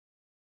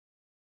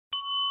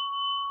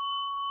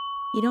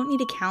You don't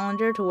need a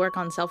calendar to work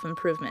on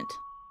self-improvement.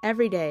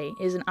 Every day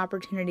is an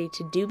opportunity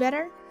to do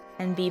better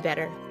and be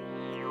better.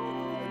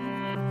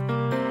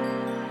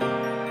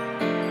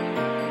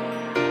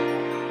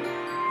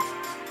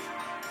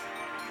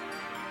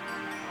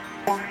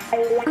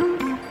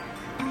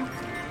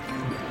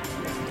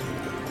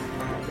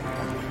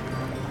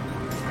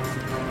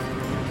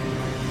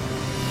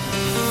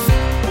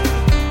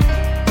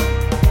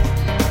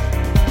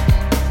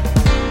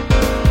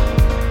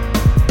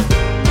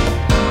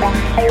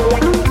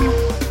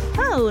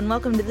 Hello, and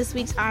welcome to this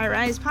week's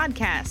iRise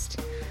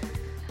podcast.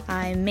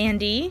 I'm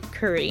Mandy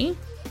Curry.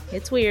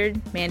 It's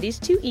weird. Mandy's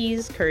two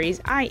E's, Curry's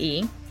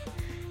I-E.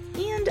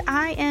 And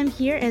I am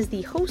here as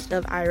the host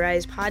of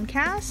iRise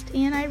podcast,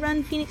 and I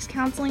run Phoenix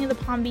Counseling of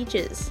the Palm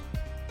Beaches.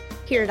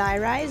 Here at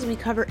iRise, we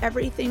cover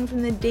everything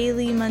from the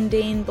daily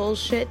mundane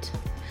bullshit,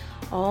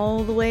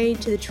 all the way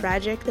to the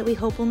tragic that we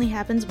hope only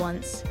happens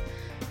once,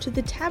 to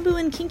the taboo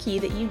and kinky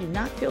that you do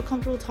not feel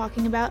comfortable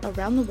talking about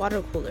around the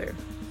water cooler.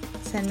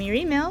 Send me your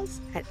emails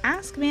at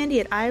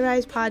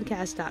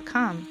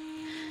askmandy@irisepodcast.com.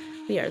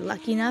 We are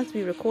lucky enough to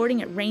be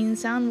recording at Rain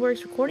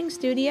Soundworks Recording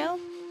Studio.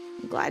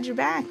 I'm glad you're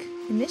back.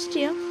 I missed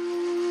you.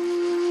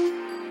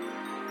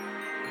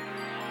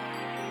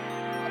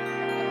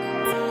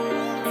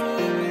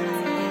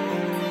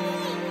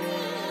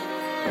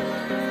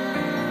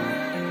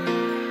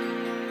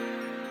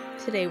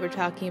 Today we're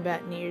talking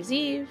about New Year's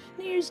Eve,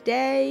 New Year's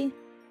Day,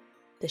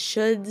 the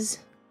shoulds,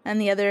 and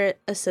the other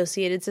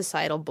associated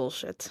societal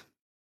bullshit.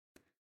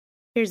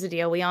 Here's the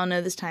deal, we all know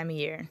this time of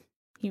year.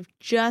 You've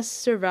just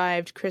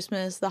survived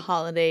Christmas, the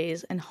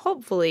holidays, and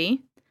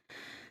hopefully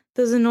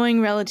those annoying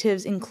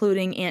relatives,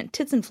 including Aunt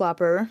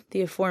Titzenflopper,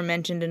 the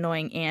aforementioned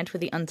annoying aunt with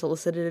the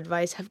unsolicited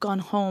advice, have gone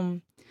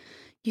home.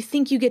 You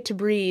think you get to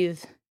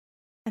breathe.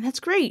 And that's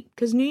great,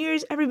 because New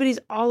Year's, everybody's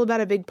all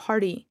about a big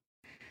party.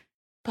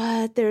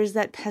 But there's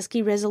that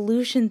pesky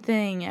resolution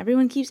thing.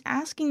 Everyone keeps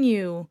asking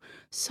you,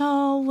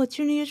 so what's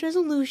your New Year's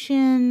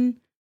resolution?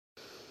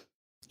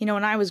 You know,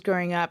 when I was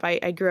growing up, I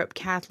grew up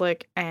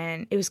Catholic,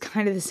 and it was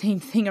kind of the same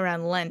thing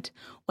around Lent.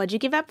 What'd you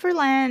give up for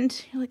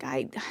Lent? You're like,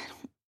 I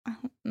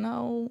don't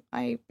know.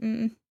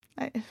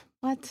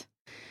 What?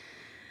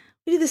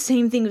 We do the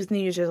same thing with New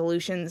Year's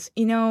resolutions.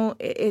 You know,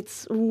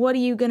 it's what are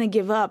you going to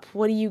give up?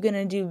 What are you going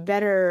to do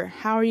better?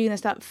 How are you going to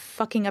stop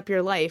fucking up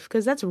your life?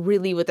 Because that's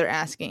really what they're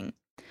asking.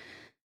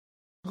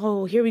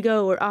 Oh, here we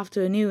go. We're off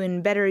to a new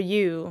and better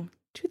you.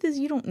 Truth is,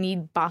 you don't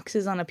need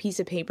boxes on a piece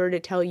of paper to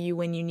tell you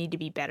when you need to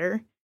be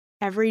better.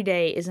 Every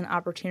day is an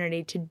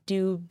opportunity to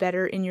do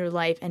better in your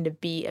life and to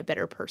be a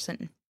better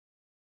person.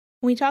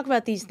 When we talk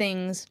about these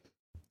things,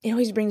 it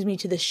always brings me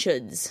to the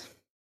shoulds.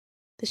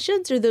 The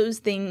shoulds are those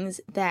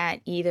things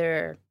that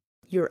either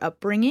your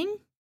upbringing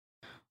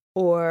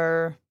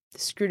or the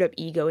screwed up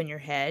ego in your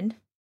head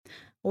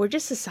or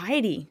just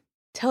society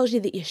tells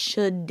you that you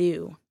should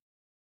do.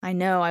 I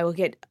know I will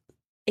get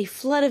a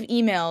flood of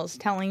emails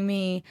telling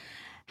me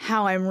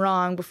how I'm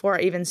wrong before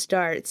I even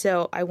start.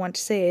 So I want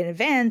to say in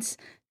advance,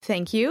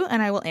 thank you,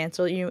 and I will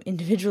answer you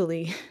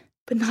individually.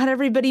 But not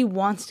everybody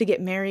wants to get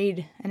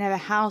married and have a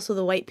house with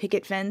a white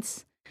picket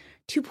fence,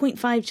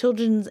 2.5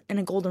 children, and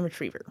a golden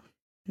retriever.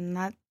 And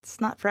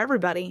that's not for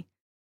everybody.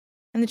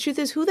 And the truth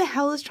is, who the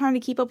hell is trying to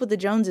keep up with the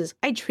Joneses?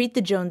 I treat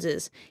the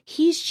Joneses.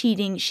 He's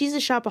cheating, she's a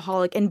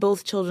shopaholic, and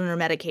both children are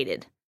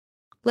medicated.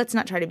 Let's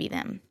not try to be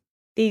them.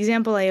 The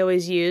example I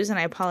always use, and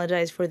I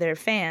apologize for their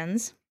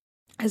fans,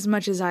 as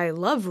much as I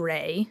love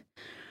Ray,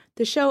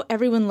 the show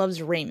Everyone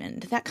Loves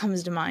Raymond, that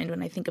comes to mind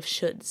when I think of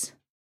shoulds.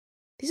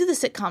 These are the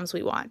sitcoms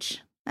we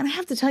watch. And I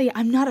have to tell you,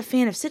 I'm not a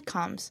fan of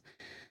sitcoms.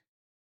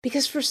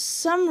 Because for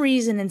some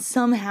reason and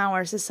somehow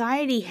our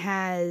society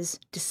has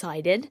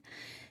decided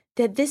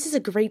that this is a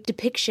great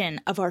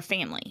depiction of our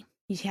family.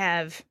 You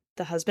have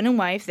the husband and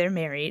wife, they're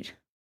married.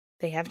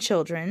 They have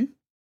children.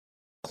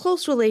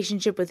 Close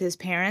relationship with his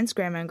parents,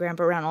 grandma and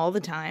grandpa around all the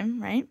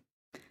time, right?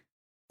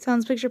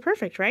 Sounds picture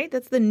perfect, right?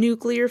 That's the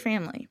nuclear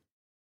family.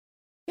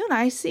 You know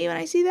what I see when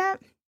I see that?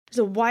 There's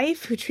a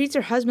wife who treats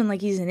her husband like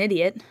he's an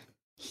idiot.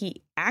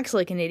 He acts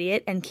like an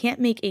idiot and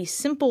can't make a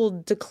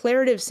simple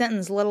declarative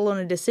sentence, let alone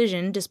a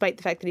decision, despite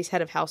the fact that he's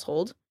head of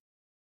household.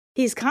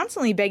 He's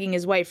constantly begging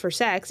his wife for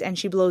sex, and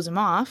she blows him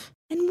off.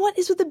 And what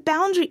is with the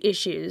boundary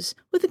issues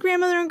with the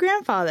grandmother and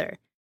grandfather?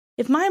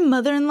 If my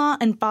mother-in-law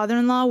and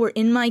father-in-law were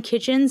in my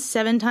kitchen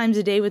 7 times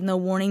a day with no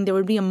warning, there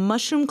would be a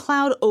mushroom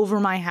cloud over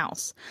my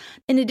house.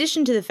 In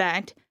addition to the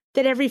fact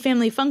that every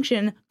family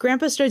function,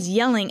 Grandpa starts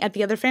yelling at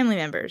the other family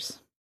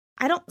members.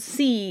 I don't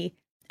see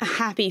a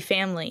happy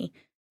family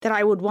that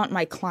I would want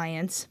my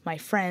clients, my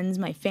friends,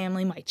 my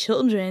family, my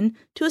children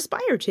to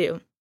aspire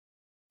to.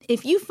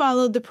 If you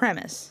followed the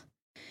premise,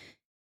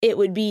 it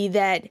would be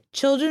that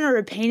children are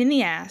a pain in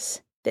the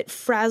ass that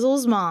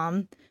frazzles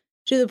mom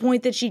to the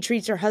point that she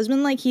treats her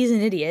husband like he's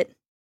an idiot.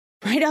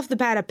 Right off the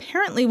bat,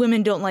 apparently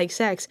women don't like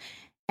sex,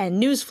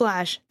 and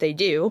newsflash, they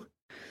do.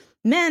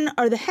 Men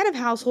are the head of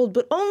household,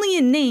 but only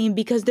in name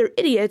because they're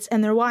idiots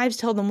and their wives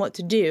tell them what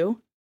to do.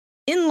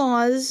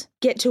 In-laws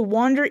get to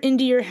wander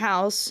into your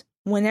house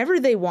whenever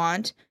they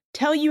want,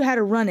 tell you how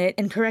to run it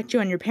and correct you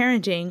on your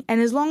parenting,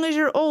 and as long as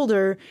you're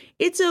older,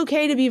 it's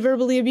okay to be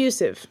verbally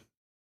abusive.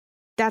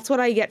 That's what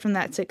I get from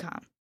that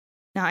sitcom.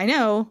 Now, I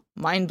know,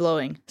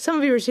 mind-blowing. Some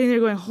of you are sitting there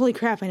going, holy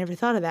crap, I never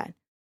thought of that.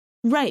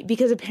 Right,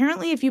 because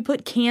apparently if you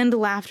put canned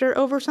laughter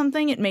over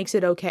something, it makes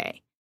it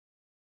okay.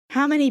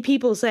 How many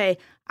people say,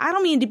 I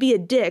don't mean to be a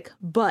dick,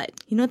 but,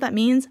 you know what that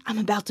means? I'm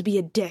about to be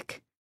a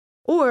dick.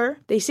 Or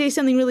they say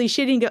something really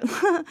shitty and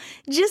go,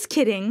 just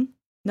kidding.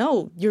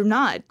 No, you're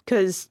not,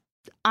 because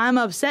I'm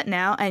upset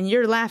now and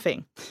you're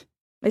laughing.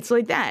 It's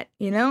like that,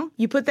 you know?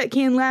 You put that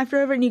canned laughter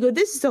over it and you go,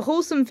 this is a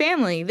wholesome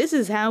family. This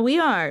is how we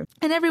are.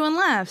 And everyone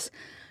laughs.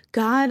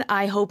 God,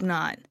 I hope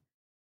not.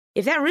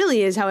 If that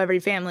really is how every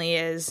family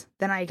is,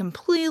 then I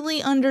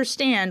completely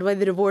understand why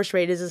the divorce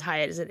rate is as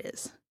high as it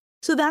is.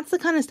 So that's the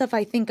kind of stuff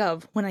I think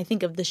of when I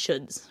think of the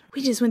shoulds.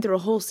 We just went through a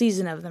whole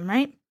season of them,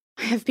 right?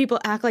 I have people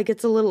act like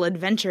it's a little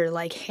adventure,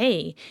 like,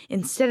 hey,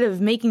 instead of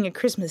making a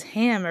Christmas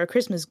ham or a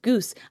Christmas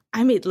goose,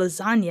 I made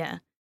lasagna.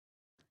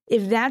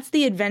 If that's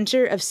the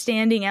adventure of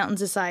standing out in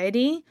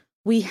society,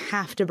 we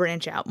have to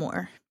branch out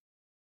more.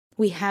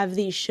 We have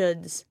these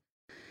shoulds.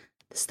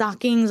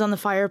 Stockings on the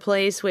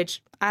fireplace,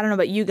 which I don't know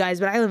about you guys,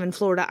 but I live in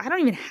Florida. I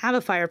don't even have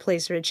a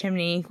fireplace or a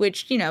chimney,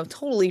 which,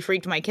 totally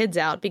freaked my kids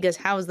out because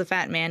how is the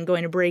fat man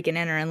going to break and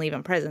enter and leave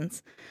them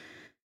presents?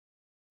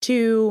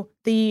 To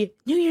the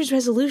New Year's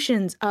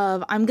resolutions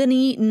of I'm going to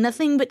eat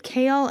nothing but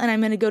kale and I'm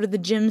going to go to the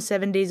gym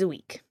 7 days a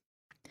week.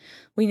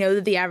 We know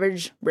that the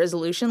average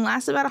resolution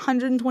lasts about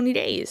 120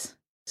 days.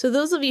 So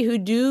those of you who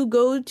do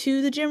go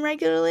to the gym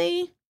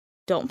regularly,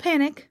 don't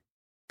panic.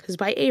 Because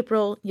by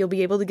April, you'll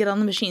be able to get on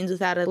the machines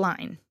without a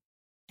line.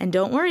 And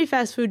don't worry,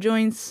 fast food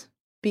joints,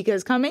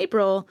 because come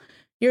April,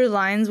 your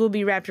lines will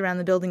be wrapped around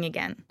the building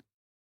again.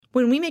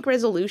 When we make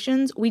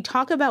resolutions, we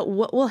talk about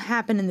what will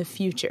happen in the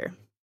future.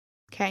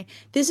 Okay?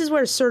 This is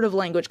where assertive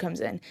language comes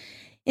in.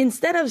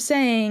 Instead of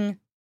saying,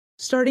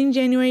 starting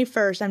January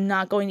 1st, I'm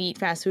not going to eat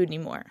fast food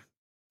anymore.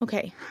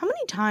 Okay, how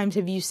many times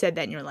have you said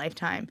that in your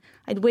lifetime?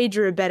 I'd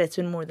wager a bet it's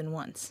been more than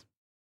once.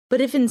 But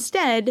if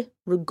instead,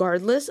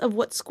 regardless of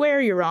what square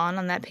you're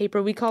on that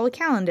paper we call a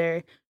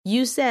calendar,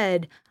 you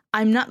said,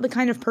 I'm not the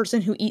kind of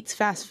person who eats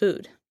fast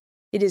food.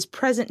 It is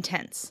present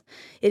tense.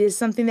 It is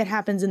something that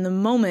happens in the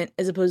moment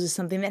as opposed to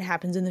something that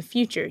happens in the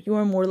future. You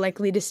are more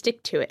likely to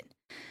stick to it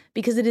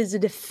because it is a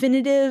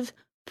definitive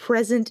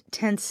present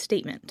tense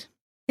statement.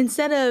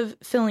 Instead of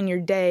filling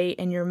your day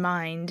and your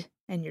mind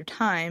and your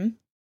time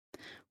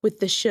with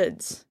the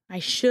shoulds, I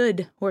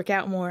should work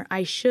out more.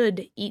 I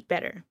should eat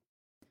better.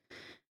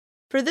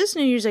 For this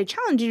New Year's, I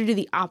challenge you to do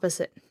the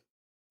opposite.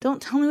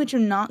 Don't tell me what you're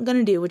not going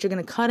to do, what you're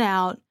going to cut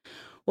out,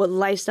 what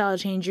lifestyle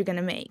change you're going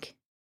to make.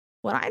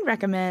 What I'd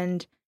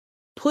recommend,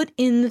 put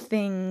in the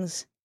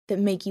things that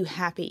make you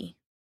happy.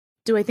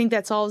 Do I think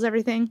that solves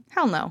everything?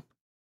 Hell no.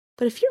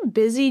 But if you're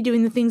busy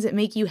doing the things that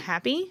make you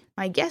happy,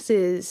 my guess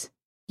is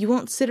you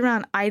won't sit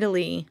around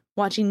idly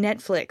watching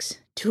Netflix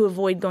to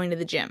avoid going to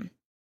the gym.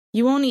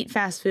 You won't eat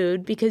fast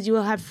food because you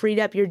will have freed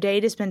up your day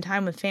to spend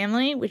time with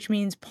family, which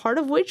means part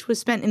of which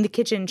was spent in the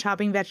kitchen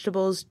chopping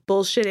vegetables,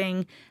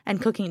 bullshitting,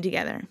 and cooking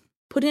together.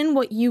 Put in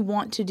what you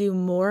want to do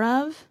more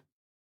of,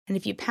 and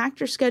if you packed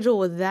your schedule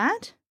with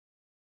that,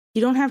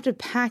 you don't have to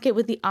pack it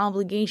with the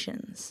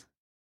obligations.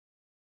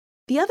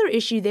 The other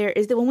issue there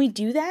is that when we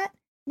do that,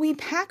 we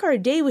pack our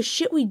day with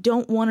shit we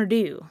don't want to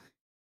do.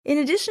 In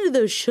addition to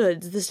those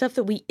shoulds, the stuff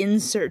that we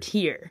insert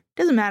here,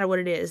 doesn't matter what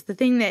it is, the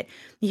thing that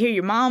you hear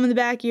your mom in the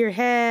back of your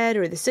head,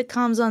 or the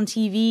sitcoms on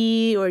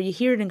TV, or you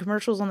hear it in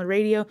commercials on the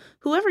radio,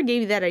 whoever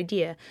gave you that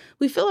idea,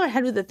 we fill our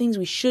head with the things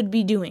we should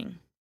be doing.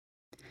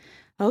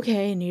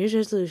 Okay, New Year's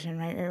resolution,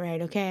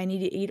 right. Okay, I need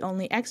to eat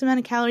only X amount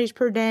of calories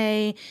per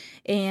day,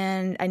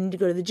 and I need to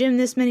go to the gym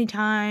this many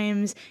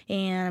times,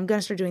 and I'm going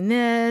to start doing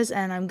this,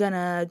 and I'm going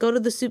to go to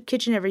the soup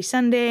kitchen every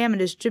Sunday. I'm going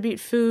to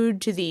distribute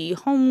food to the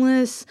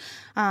homeless.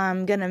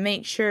 I'm going to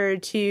make sure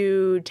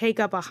to take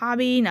up a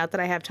hobby, not that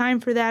I have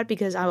time for that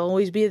because I'll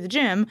always be at the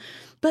gym.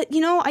 But,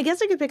 I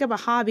guess I could pick up a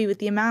hobby with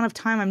the amount of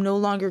time I'm no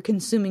longer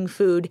consuming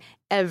food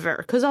ever,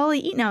 because all I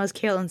eat now is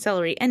kale and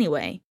celery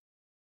anyway.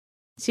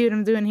 See what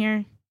I'm doing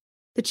here?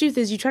 The truth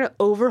is, you try to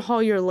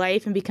overhaul your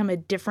life and become a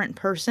different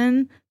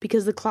person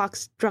because the clock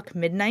struck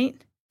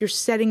midnight, you're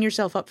setting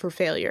yourself up for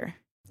failure.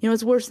 You know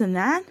what's worse than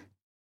that?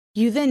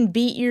 You then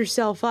beat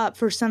yourself up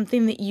for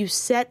something that you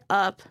set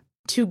up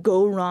to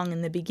go wrong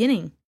in the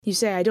beginning. You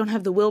say, I don't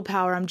have the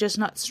willpower, I'm just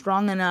not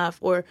strong enough,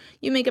 or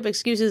you make up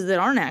excuses that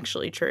aren't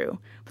actually true.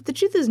 But the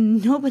truth is,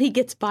 nobody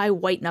gets by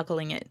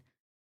white-knuckling it.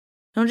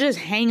 Don't just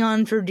hang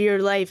on for dear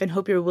life and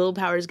hope your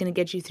willpower is going to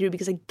get you through,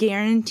 because I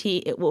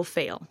guarantee it will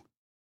fail.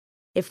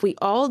 If we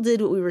all did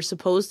what we were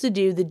supposed to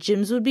do, the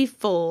gyms would be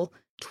full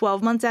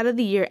 12 months out of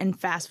the year and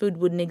fast food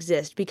wouldn't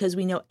exist, because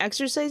we know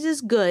exercise is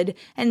good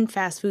and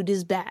fast food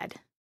is bad.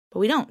 But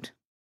we don't.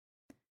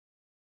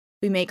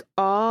 We make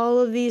all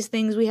of these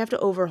things we have to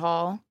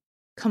overhaul,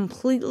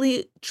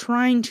 completely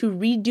trying to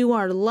redo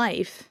our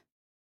life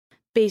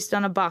based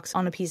on a box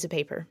on a piece of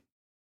paper.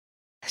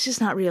 That's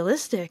just not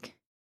realistic.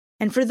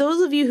 And for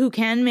those of you who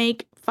can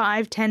make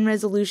 5, 10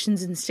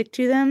 resolutions and stick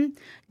to them,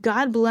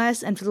 God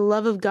bless, and for the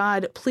love of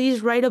God,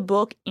 please write a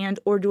book and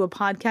or do a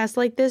podcast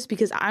like this,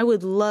 because I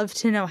would love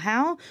to know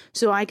how,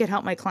 so I could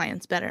help my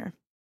clients better.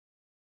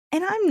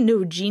 And I'm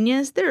no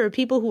genius. There are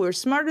people who are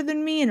smarter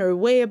than me and are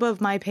way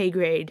above my pay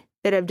grade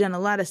that have done a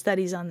lot of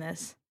studies on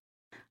this.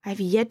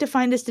 I've yet to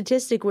find a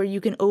statistic where you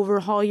can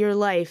overhaul your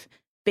life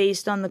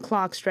based on the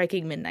clock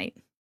striking midnight.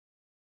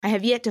 I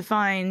have yet to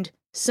find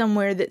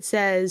somewhere that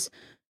says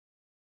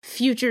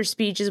future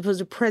speech as opposed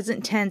to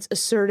present tense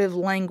assertive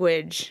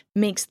language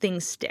makes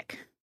things stick.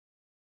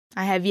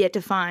 I have yet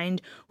to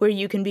find where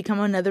you can become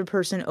another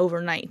person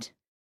overnight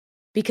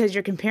because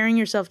you're comparing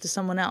yourself to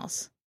someone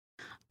else.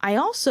 I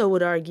also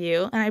would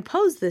argue, and I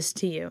pose this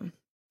to you,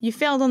 you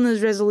failed on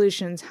those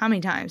resolutions how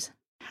many times?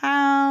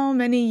 How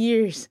many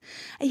years?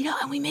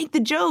 And we make the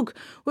joke.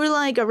 We're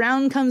like,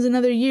 around comes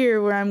another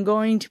year where I'm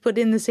going to put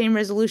in the same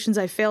resolutions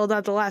I failed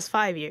at the last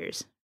 5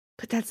 years.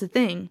 But that's the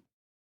thing.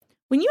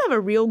 When you have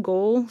a real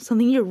goal,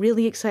 something you're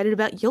really excited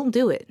about, you'll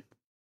do it.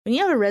 When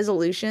you have a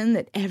resolution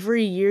that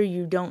every year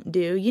you don't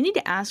do, you need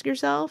to ask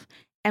yourself,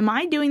 am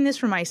I doing this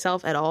for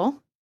myself at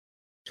all?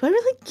 Do I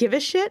really give a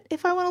shit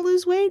if I want to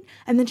lose weight?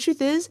 And the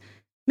truth is,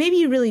 maybe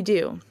you really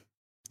do.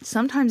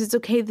 Sometimes it's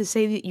okay to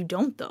say that you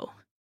don't, though.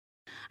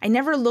 I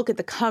never look at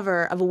the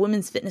cover of a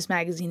women's fitness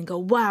magazine and go,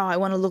 wow, I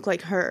want to look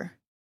like her.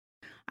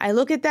 I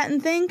look at that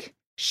and think,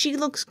 she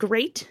looks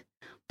great,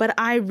 but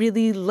I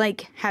really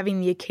like having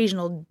the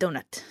occasional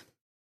donut.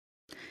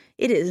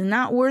 It is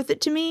not worth it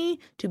to me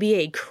to be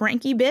a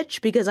cranky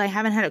bitch because I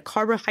haven't had a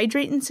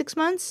carbohydrate in 6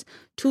 months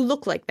to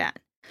look like that.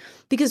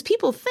 Because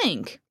people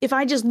think if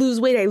I just lose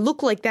weight, I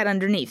look like that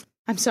underneath.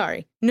 I'm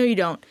sorry. No, you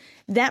don't.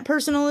 That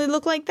person only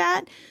look like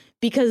that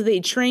because they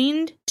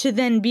trained to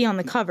then be on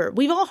the cover.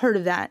 We've all heard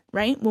of that,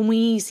 right? When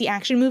we see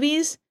action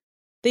movies,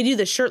 they do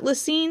the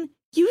shirtless scene,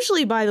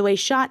 usually, by the way,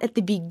 shot at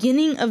the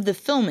beginning of the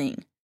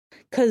filming,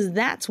 because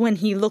that's when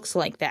he looks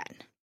like that.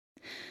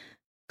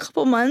 A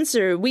couple months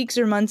or weeks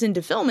or months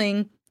into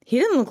filming, he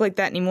doesn't look like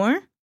that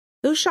anymore.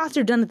 Those shots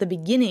are done at the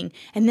beginning,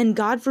 and then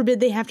God forbid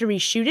they have to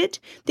reshoot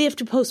it. They have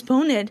to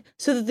postpone it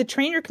so that the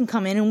trainer can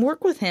come in and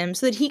work with him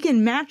so that he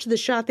can match the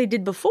shot they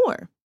did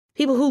before.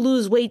 People who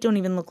lose weight don't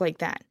even look like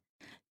that.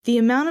 The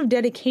amount of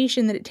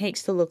dedication that it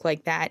takes to look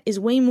like that is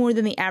way more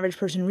than the average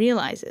person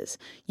realizes.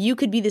 You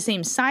could be the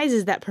same size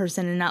as that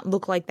person and not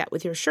look like that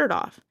with your shirt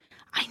off.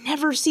 I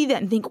never see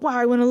that and think, wow,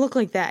 I want to look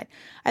like that.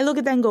 I look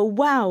at that and go,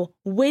 wow,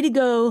 way to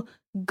go.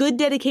 Good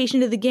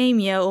dedication to the game,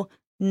 yo.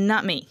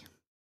 Not me.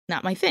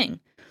 Not my thing.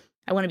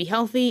 I want to be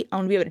healthy. I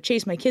want to be able to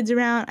chase my kids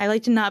around. I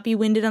like to not be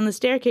winded on the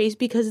staircase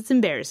because it's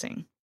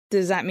embarrassing.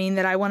 Does that mean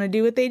that I want to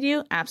do what they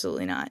do?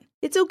 Absolutely not.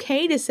 It's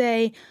okay to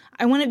say,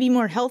 I want to be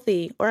more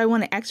healthy or I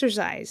want to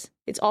exercise.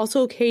 It's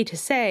also okay to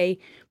say,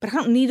 but I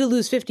don't need to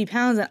lose 50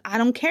 pounds and I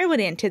don't care what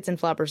Aunt Tits and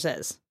Flopper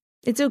says.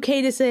 It's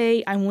okay to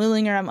say, I'm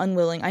willing or I'm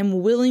unwilling.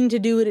 I'm willing to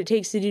do what it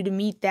takes to do to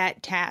meet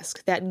that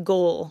task, that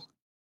goal.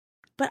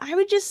 But I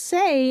would just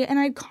say, and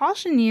I'd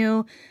caution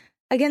you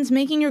against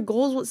making your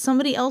goals what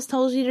somebody else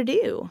tells you to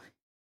do.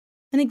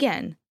 And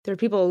again, there are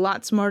people a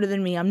lot smarter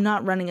than me. I'm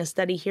not running a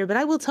study here, but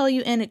I will tell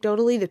you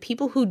anecdotally, the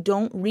people who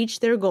don't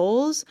reach their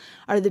goals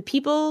are the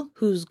people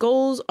whose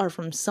goals are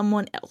from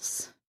someone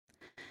else.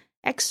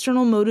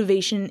 External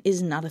motivation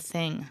is not a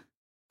thing.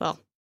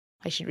 Well,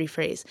 I should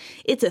rephrase.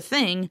 It's a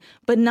thing,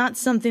 but not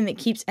something that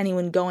keeps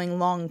anyone going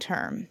long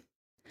term.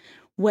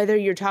 Whether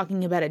you're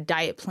talking about a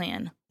diet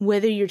plan,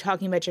 whether you're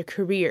talking about your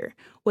career,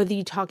 whether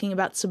you're talking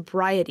about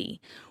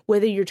sobriety,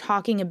 whether you're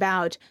talking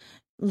about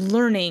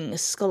learning,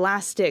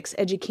 scholastics,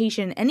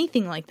 education,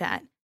 anything like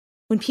that.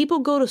 When people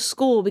go to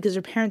school because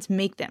their parents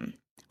make them,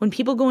 when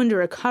people go into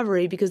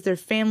recovery because their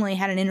family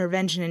had an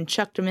intervention and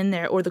chucked them in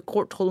there or the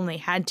court told them they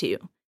had to,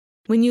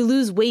 when you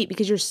lose weight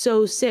because you're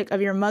so sick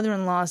of your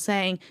mother-in-law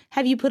saying,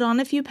 have you put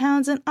on a few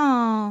pounds? And,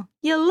 oh,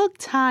 you look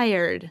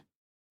tired.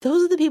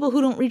 Those are the people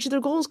who don't reach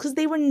their goals because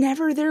they were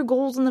never their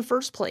goals in the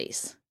first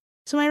place.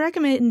 So my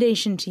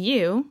recommendation to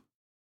you,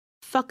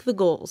 fuck the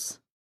goals.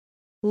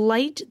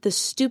 Light the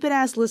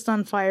stupid-ass list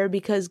on fire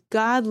because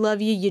God love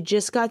you, you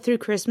just got through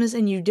Christmas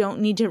and you don't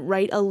need to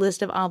write a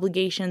list of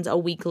obligations a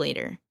week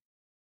later.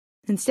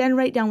 Instead,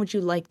 write down what you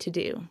like to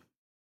do.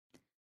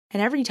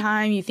 And every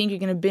time you think you're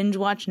going to binge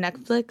watch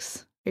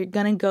Netflix, or you're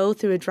going to go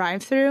through a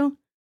drive-thru,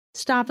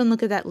 stop and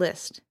look at that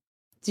list.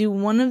 Do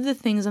one of the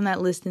things on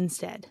that list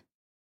instead.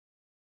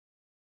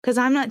 Because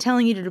I'm not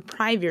telling you to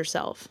deprive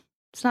yourself.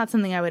 It's not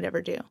something I would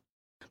ever do.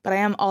 But I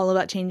am all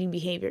about changing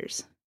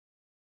behaviors.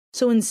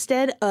 So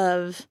instead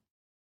of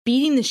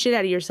beating the shit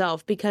out of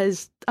yourself,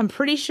 because I'm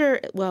pretty sure,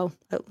 well,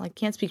 I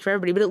can't speak for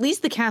everybody, but at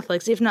least the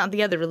Catholics, if not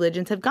the other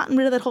religions, have gotten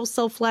rid of that whole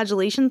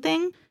self-flagellation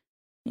thing.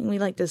 We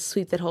like to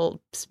sweep that whole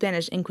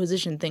Spanish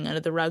Inquisition thing under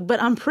the rug,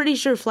 but I'm pretty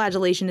sure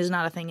flagellation is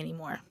not a thing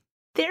anymore.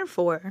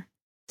 Therefore,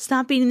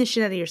 stop beating the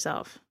shit out of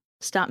yourself.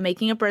 Stop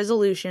making up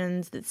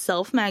resolutions that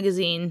Self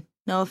magazine,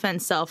 no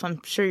offense, Self,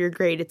 I'm sure you're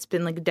great. It's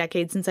been like a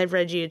decade since I've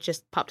read you. It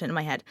just popped into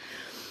my head.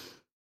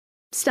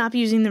 Stop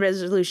using the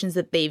resolutions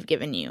that they've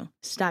given you.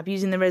 Stop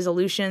using the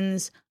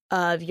resolutions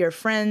of your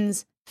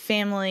friends,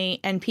 family,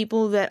 and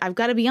people that, I've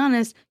got to be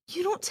honest,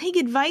 you don't take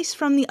advice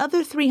from the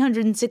other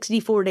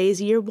 364 days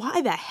a year.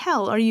 Why the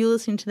hell are you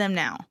listening to them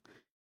now?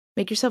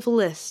 Make yourself a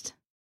list.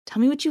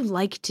 Tell me what you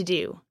like to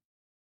do.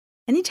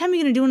 Anytime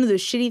you're going to do one of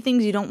those shitty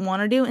things you don't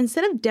want to do,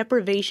 instead of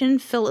deprivation,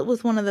 fill it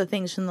with one of the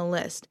things from the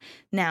list.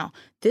 Now,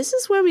 this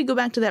is where we go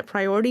back to that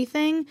priority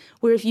thing,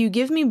 where if you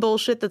give me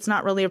bullshit that's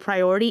not really a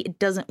priority, it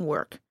doesn't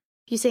work.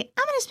 You say,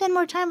 I'm going to spend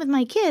more time with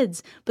my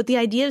kids, but the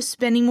idea of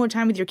spending more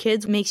time with your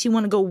kids makes you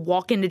want to go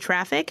walk into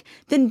traffic,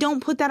 then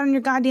don't put that on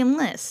your goddamn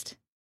list.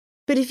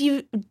 But if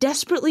you've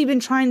desperately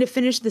been trying to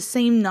finish the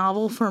same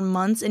novel for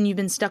months and you've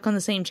been stuck on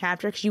the same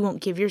chapter because you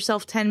won't give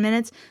yourself 10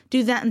 minutes,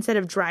 do that instead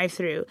of drive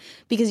through.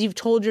 Because you've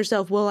told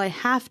yourself, well, I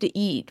have to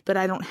eat, but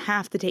I don't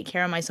have to take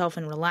care of myself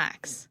and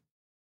relax.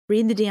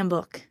 Read the damn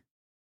book.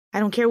 I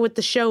don't care what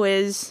the show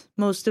is.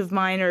 Most of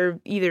mine are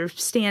either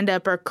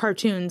stand-up or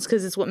cartoons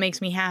because it's what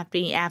makes me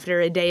happy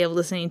after a day of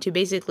listening to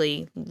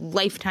basically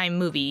Lifetime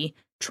movie,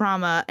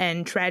 trauma,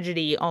 and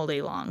tragedy all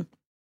day long.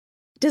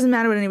 Doesn't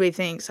matter what anybody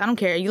thinks. I don't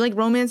care. You like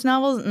romance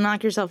novels?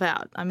 Knock yourself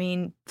out. I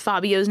mean,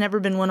 Fabio's never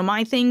been one of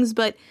my things,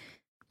 but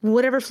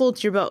whatever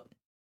floats your boat.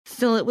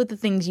 Fill it with the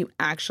things you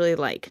actually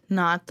like,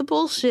 not the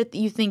bullshit that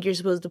you think you're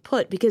supposed to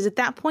put, because at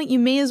that point, you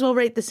may as well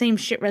write the same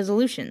shit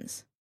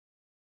resolutions.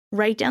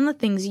 Write down the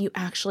things you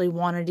actually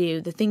want to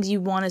do, the things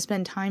you want to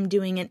spend time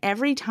doing, and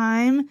every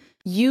time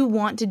you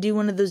want to do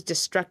one of those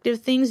destructive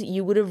things that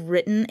you would have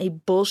written a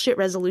bullshit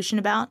resolution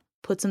about,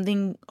 put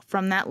something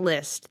from that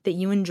list that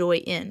you enjoy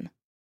in.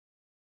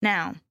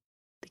 Now,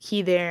 the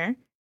key there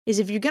is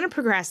if you're going to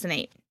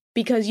procrastinate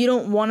because you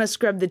don't want to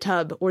scrub the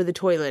tub or the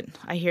toilet,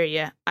 I hear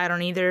you. I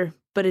don't either,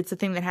 but it's a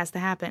thing that has to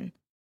happen.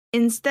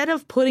 Instead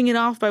of putting it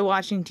off by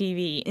watching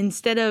TV,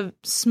 instead of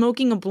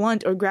smoking a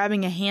blunt or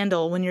grabbing a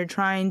handle when you're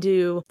trying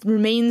to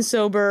remain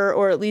sober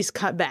or at least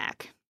cut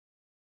back,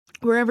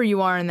 wherever you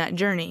are in that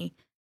journey,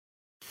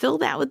 fill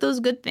that with those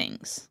good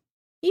things.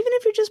 Even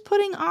if you're just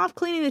putting off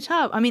cleaning the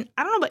tub. I mean,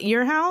 I don't know about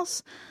your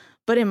house,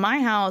 but in my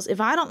house, if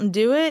I don't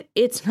do it,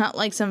 it's not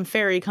like some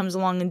fairy comes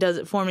along and does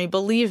it for me.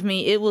 Believe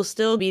me, it will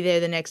still be there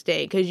the next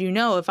day because you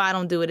know if I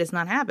don't do it, it's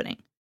not happening.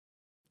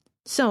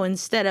 So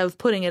instead of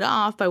putting it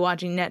off by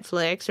watching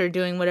Netflix or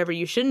doing whatever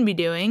you shouldn't be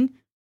doing,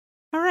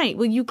 all right,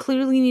 well, you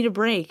clearly need a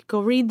break.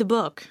 Go read the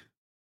book.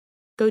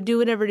 Go do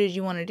whatever it is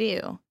you want to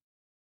do.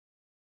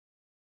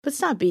 But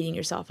stop beating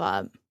yourself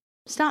up.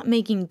 Stop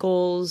making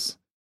goals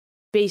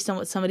based on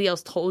what somebody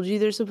else told you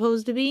they're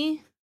supposed to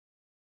be.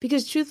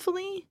 Because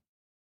truthfully,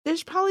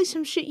 there's probably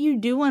some shit you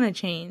do want to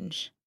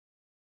change.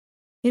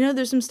 You know,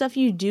 there's some stuff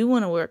you do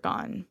want to work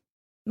on.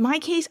 In my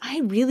case,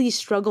 I really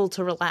struggle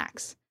to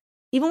relax.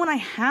 Even when I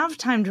have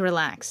time to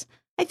relax,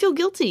 I feel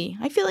guilty.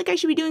 I feel like I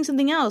should be doing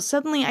something else.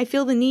 Suddenly, I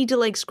feel the need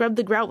to, scrub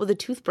the grout with a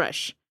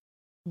toothbrush.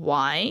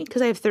 Why?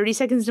 Because I have 30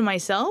 seconds to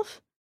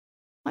myself?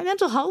 My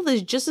mental health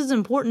is just as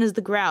important as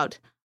the grout.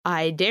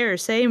 I dare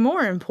say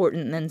more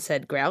important than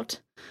said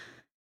grout.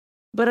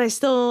 But I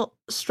still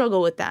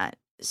struggle with that.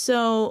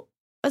 So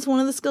that's one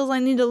of the skills I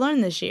need to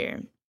learn this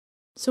year.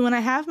 So when I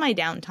have my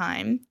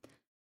downtime,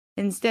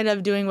 instead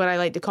of doing what I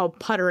like to call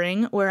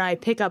puttering, where I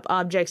pick up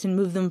objects and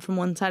move them from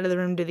one side of the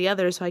room to the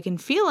other so I can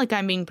feel like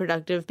I'm being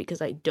productive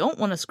because I don't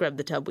want to scrub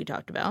the tub we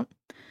talked about,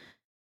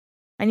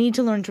 I need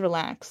to learn to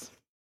relax.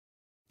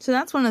 So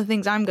that's one of the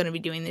things I'm going to be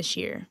doing this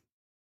year.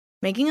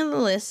 Making a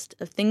list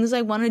of things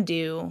I want to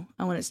do,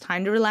 and when it's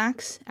time to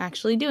relax,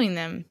 actually doing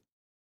them.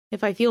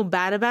 If I feel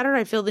bad about it,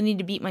 I feel the need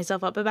to beat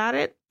myself up about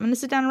it, I'm going to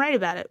sit down and write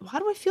about it. Why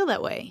do I feel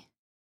that way?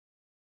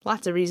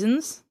 Lots of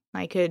reasons.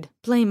 I could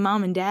blame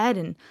mom and dad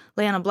and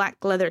lay on a black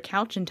leather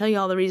couch and tell you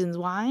all the reasons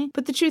why.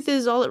 But the truth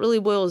is, all it really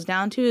boils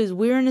down to is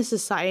we're in a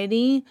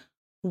society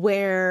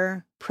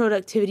where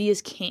productivity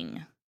is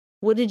king.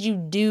 What did you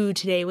do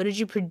today? What did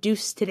you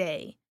produce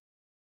today?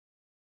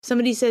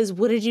 Somebody says,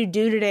 what did you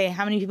do today?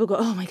 How many people go,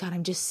 oh my God,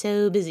 I'm just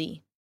so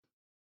busy.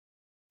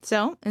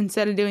 So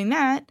instead of doing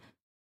that,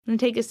 I'm going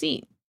to take a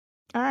seat.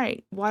 All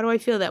right, why do I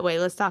feel that way?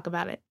 Let's talk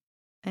about it.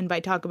 And by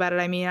talk about it,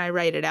 I mean I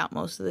write it out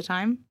most of the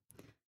time.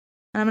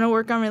 And I'm going to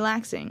work on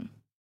relaxing.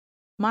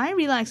 My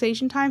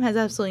relaxation time has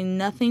absolutely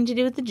nothing to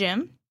do with the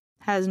gym,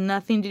 has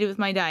nothing to do with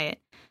my diet,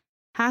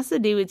 has to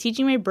do with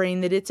teaching my brain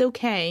that it's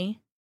okay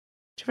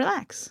to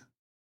relax.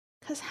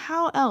 Because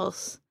how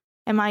else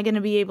am I going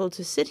to be able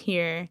to sit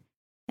here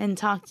and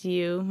talk to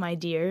you, my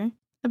dear,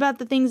 about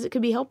the things that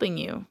could be helping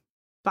you?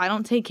 If I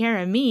don't take care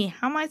of me,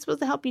 how am I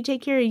supposed to help you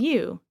take care of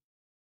you?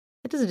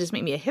 It doesn't just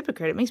make me a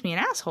hypocrite, it makes me an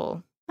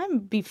asshole.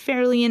 I'd be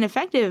fairly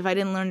ineffective if I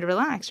didn't learn to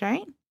relax,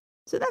 right?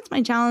 So that's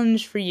my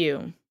challenge for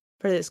you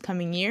for this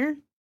coming year.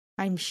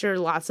 I'm sure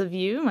lots of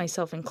you,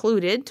 myself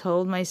included,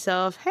 told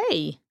myself,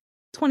 hey,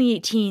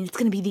 2018, it's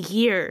going to be the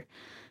year.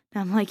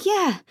 And I'm like,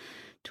 yeah,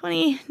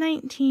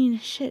 2019,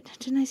 shit,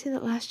 didn't I say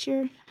that last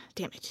year?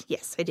 Damn it,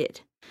 yes, I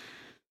did.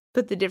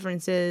 But the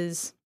difference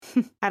is,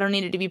 I don't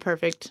need it to be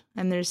perfect.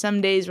 And there's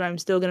some days where I'm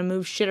still going to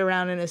move shit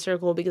around in a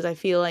circle because I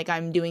feel like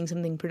I'm doing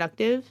something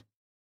productive.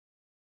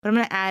 But I'm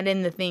going to add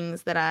in the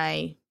things that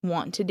I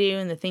want to do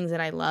and the things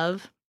that I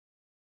love.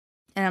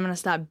 And I'm going to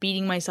stop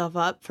beating myself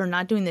up for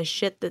not doing the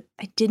shit that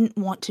I didn't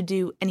want to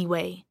do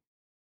anyway.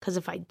 Because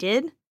if I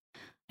did,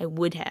 I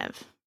would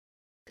have.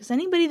 Because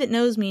anybody that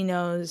knows me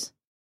knows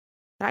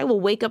that I will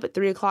wake up at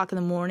 3 o'clock in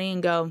the morning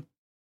and go,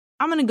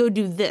 I'm going to go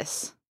do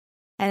this.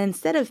 And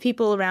instead of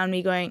people around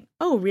me going,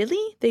 oh,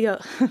 really? They go,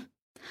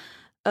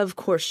 of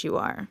course you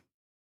are.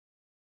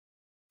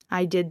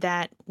 I did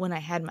that when I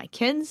had my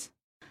kids.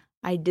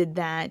 I did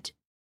that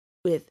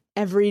with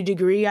every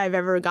degree I've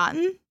ever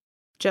gotten.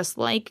 Just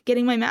like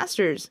getting my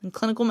master's in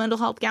clinical mental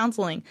health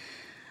counseling.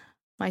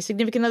 My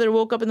significant other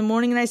woke up in the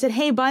morning and I said,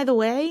 hey, by the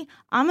way,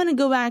 I'm going to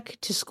go back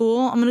to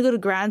school. I'm going to go to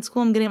grad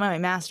school. I'm going to get my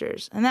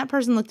master's. And that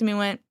person looked at me and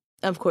went,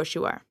 of course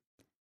you are.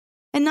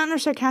 And not in a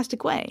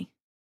sarcastic way.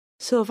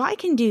 So if I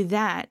can do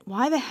that,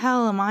 why the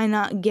hell am I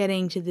not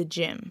getting to the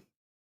gym?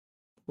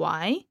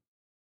 Why?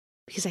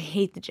 Because I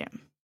hate the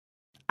gym.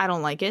 I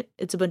don't like it.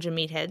 It's a bunch of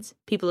meatheads.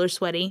 People are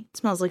sweaty. It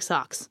smells like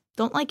socks.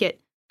 Don't like it.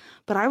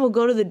 But I will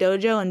go to the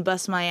dojo and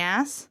bust my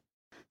ass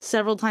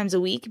several times a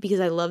week because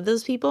I love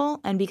those people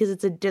and because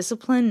it's a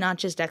discipline, not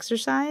just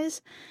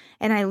exercise.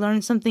 And I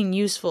learn something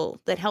useful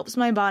that helps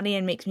my body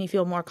and makes me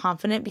feel more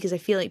confident because I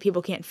feel like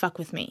people can't fuck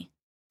with me.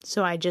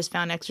 So I just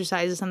found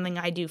exercise is something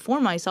I do for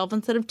myself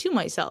instead of to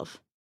myself.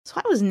 So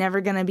I was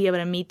never going to be able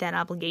to meet that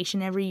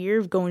obligation every year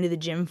of going to the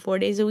gym 4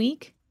 days a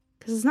week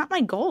because it's not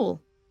my goal.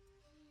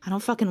 I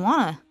don't fucking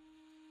want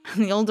to.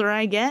 The older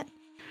I get,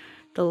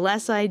 the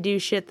less I do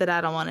shit that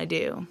I don't want to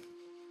do.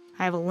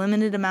 I have a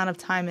limited amount of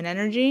time and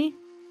energy,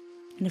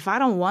 and if I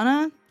don't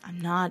want to, I'm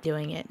not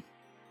doing it.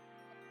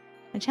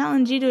 I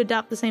challenge you to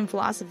adopt the same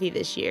philosophy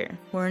this year.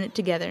 We're in it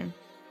together.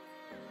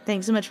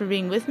 Thanks so much for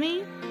being with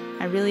me.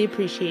 I really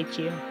appreciate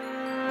you.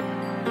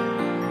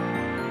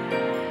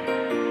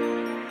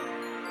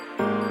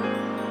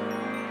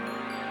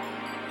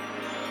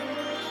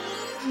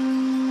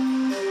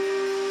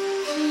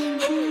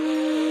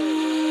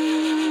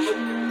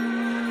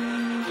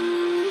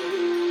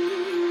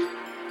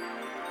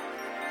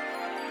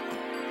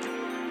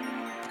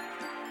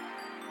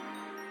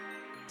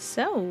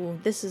 So,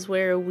 this is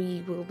where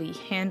we will be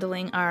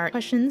handling our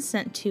questions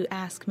sent to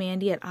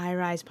AskMandy at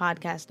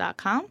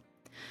irisepodcast.com.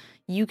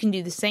 You can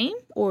do the same,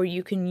 or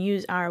you can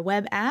use our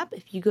web app.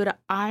 If you go to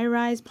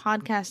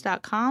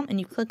irisepodcast.com and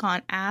you click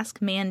on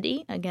Ask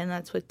Mandy, again,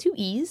 that's with 2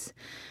 E's,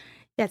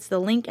 that's the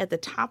link at the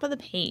top of the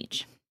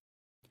page.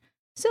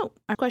 So,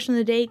 our question of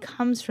the day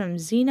comes from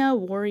Xena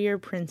Warrior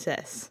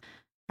Princess.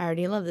 I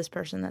already love this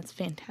person. That's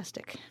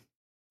fantastic.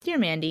 Dear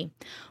Mandy,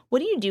 what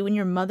do you do when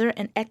your mother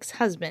and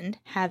ex-husband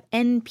have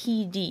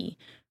NPD?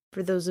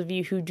 For those of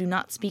you who do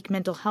not speak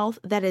mental health,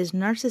 that is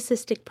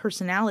narcissistic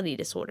personality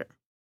disorder.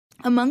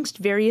 Amongst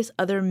various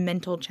other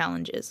mental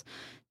challenges.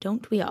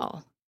 Don't we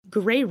all?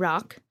 Gray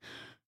rock,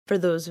 for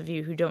those of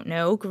you who don't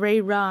know,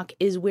 gray rock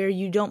is where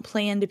you don't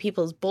play into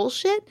people's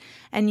bullshit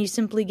and you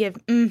simply give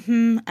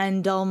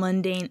and dull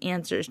mundane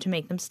answers to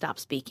make them stop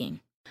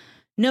speaking.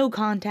 No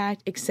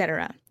contact,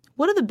 etc.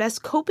 What are the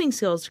best coping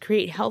skills to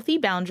create healthy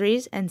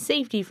boundaries and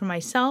safety for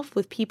myself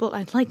with people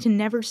I'd like to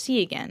never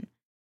see again?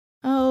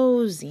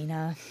 Oh,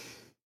 Xena.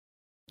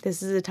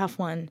 This is a tough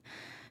one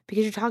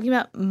because you're talking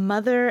about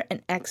mother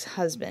and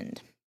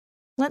ex-husband.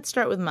 Let's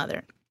start with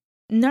mother.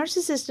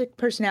 Narcissistic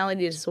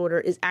personality disorder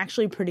is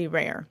actually pretty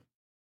rare.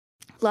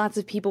 Lots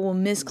of people will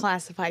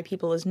misclassify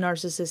people as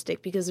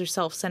narcissistic because they're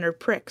self-centered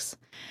pricks.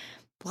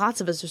 Lots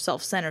of us are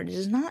self-centered. It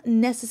does not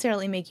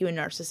necessarily make you a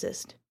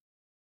narcissist.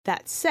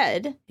 That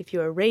said, if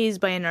you are raised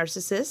by a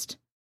narcissist,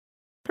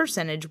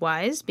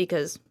 percentage-wise,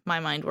 because my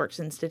mind works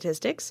in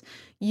statistics,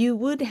 you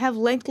would have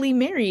likely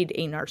married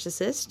a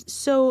narcissist,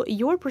 so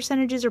your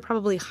percentages are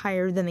probably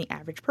higher than the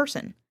average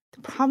person.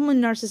 The problem with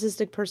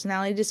narcissistic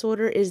personality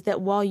disorder is that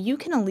while you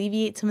can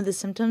alleviate some of the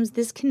symptoms,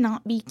 this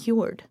cannot be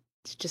cured.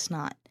 It's just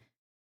not.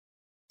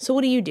 So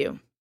what do?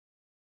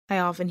 I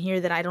often hear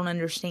that I don't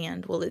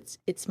understand. Well,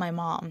 it's my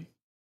mom.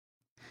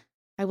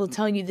 I will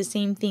tell you the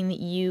same thing that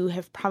you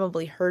have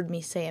probably heard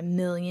me say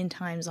 1,000,000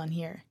 times on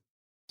here.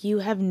 You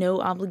have no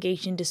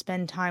obligation to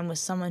spend time with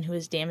someone who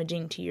is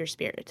damaging to your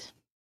spirit.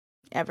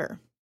 Ever.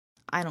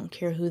 I don't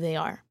care who they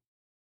are.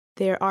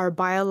 There are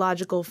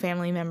biological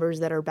family members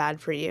that are bad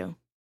for you.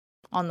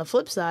 On the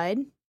flip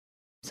side,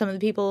 some of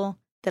the people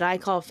that I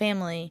call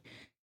family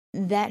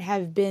that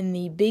have been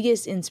the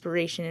biggest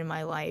inspiration in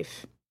my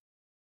life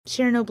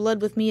share no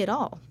blood with me at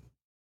all.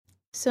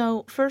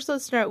 So first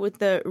let's start with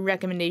the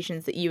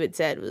recommendations that you had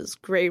said was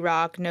gray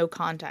rock, no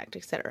contact,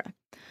 etc.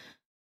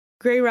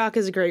 Gray rock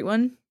is a great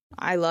one.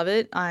 I love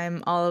it.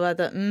 I'm all about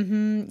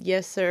the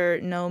yes sir,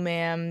 no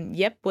ma'am,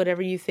 yep,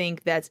 whatever you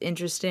think that's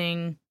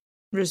interesting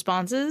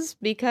responses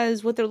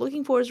because what they're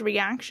looking for is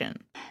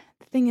reaction.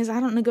 The thing is, I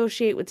don't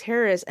negotiate with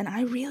terrorists and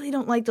I really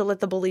don't like to let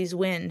the bullies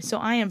win. So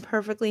I am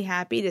perfectly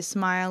happy to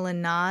smile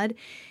and nod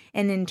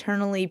and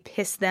internally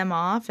piss them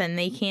off and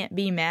they can't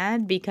be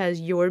mad because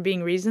you're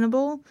being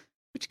reasonable.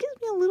 Which gives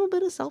me a little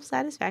bit of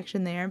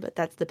self-satisfaction there, but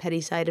that's the petty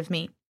side of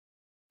me.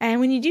 And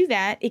when you do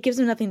that, it gives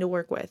them nothing to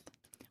work with.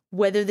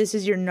 Whether this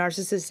is your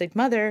narcissistic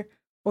mother,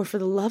 or for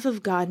the love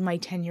of God, my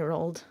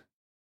 10-year-old.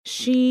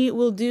 She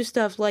will do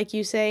stuff like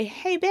you say,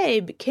 hey,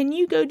 babe, can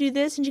you go do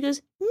this? And she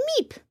goes,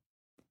 meep.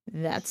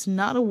 That's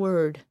not a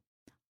word.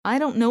 I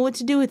don't know what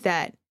to do with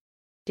that.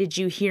 Did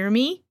you hear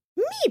me?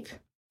 Meep.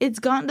 It's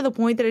gotten to the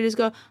point that I just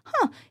go,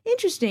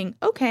 interesting.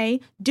 Okay,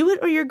 do it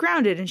or you're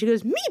grounded. And she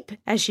goes, meep,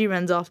 as she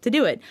runs off to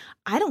do it.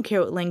 I don't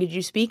care what language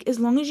you speak as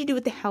long as you do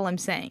what the hell I'm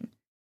saying.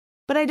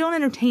 But I don't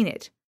entertain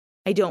it.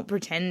 I don't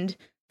pretend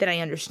that I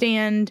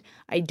understand.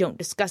 I don't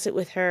discuss it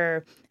with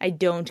her. I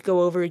don't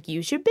go over,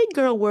 use your big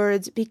girl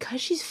words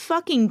because she's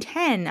fucking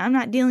 10. I'm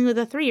not dealing with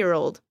a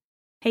 3-year-old.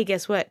 Hey,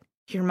 guess what?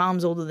 Your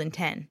mom's older than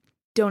 10.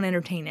 Don't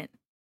entertain it.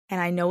 And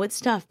I know it's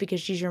tough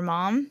because she's your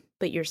mom,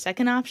 but your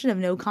second option of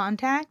no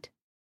contact,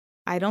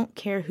 I don't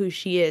care who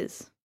she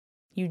is.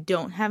 You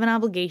don't have an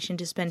obligation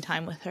to spend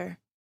time with her.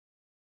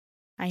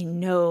 I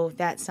know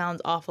that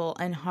sounds awful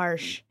and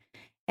harsh,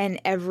 and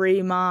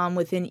every mom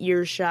within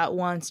earshot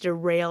wants to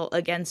rail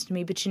against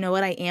me, but you know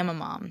what? I am a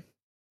mom.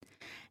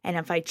 And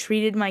if I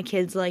treated my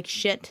kids like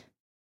shit,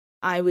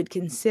 I would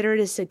consider it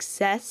a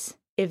success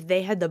if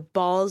they had the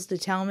balls to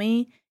tell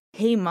me,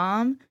 hey,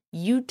 Mom,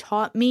 you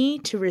taught me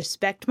to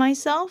respect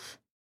myself,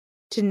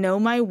 to know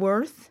my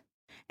worth,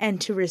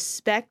 and to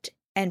respect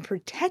and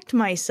protect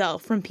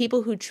myself from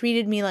people who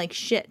treated me like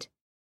shit.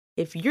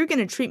 If you're going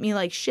to treat me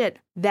like shit,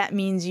 that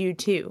means you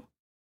too.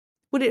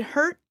 Would it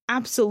hurt?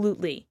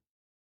 Absolutely.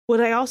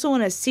 Would I also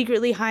want to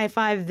secretly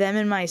high-five them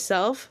and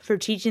myself for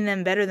teaching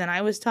them better than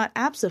I was taught?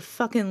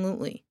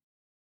 Abso-fucking-lutely.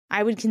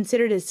 I would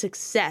consider it a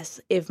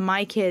success if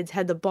my kids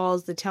had the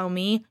balls to tell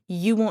me,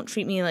 you won't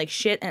treat me like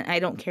shit and I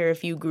don't care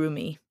if you grew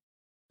me.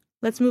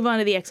 Let's move on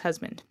to the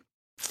ex-husband.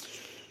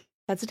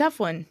 That's a tough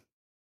one.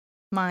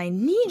 My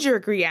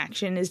knee-jerk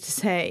reaction is to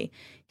say,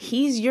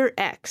 he's your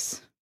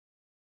ex.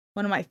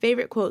 One of my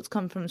favorite quotes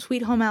come from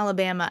Sweet Home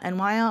Alabama, and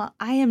while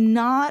I am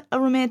not a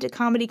romantic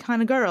comedy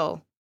kind of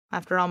girl,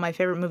 after all, my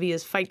favorite movie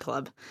is Fight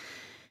Club,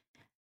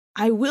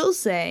 I will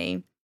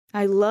say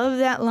I love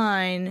that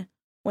line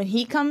when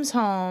he comes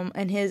home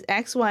and his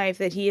ex-wife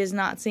that he has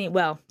not seen,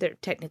 well, they're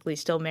technically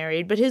still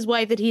married, but his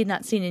wife that he had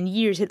not seen in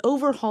years had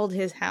overhauled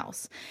his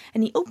house.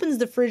 And he opens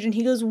the fridge and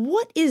he goes,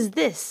 what is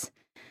this?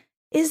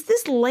 Is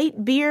this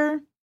light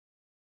beer?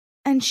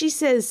 And she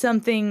says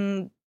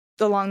something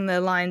along the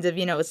lines of,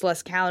 it's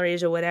less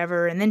calories or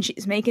whatever. And then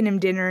she's making him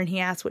dinner and he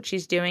asks what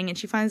she's doing. And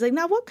she finds like,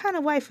 now what kind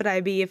of wife would I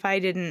be if I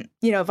didn't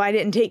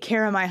take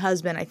care of my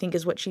husband, I think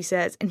is what she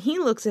says. And he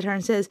looks at her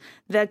and says,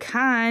 the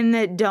kind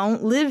that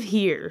don't live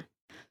here.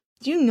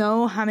 Do you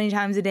know how many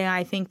times a day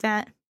I think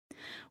that?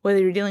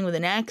 Whether you're dealing with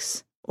an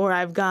ex or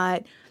I've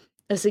got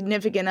a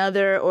significant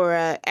other or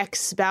a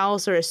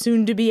ex-spouse or a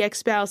soon-to-be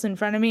ex-spouse in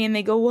front of me and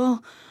they go,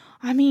 well,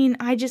 I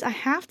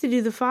have to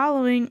do the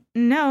following.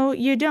 No,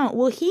 you don't.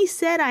 Well, he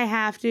said I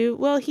have to.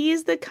 Well,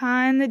 he's the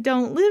kind that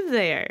don't live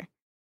there.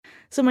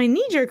 So my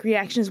knee-jerk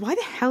reaction is, why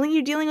the hell are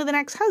you dealing with an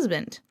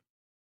ex-husband?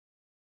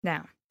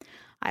 Now,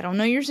 I don't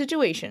know your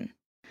situation,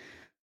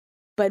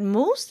 but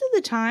most of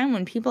the time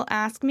when people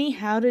ask me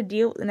how to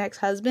deal with an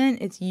ex-husband,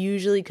 it's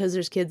usually because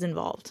there's kids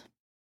involved.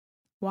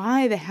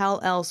 Why the hell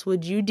else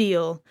would you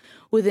deal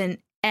with an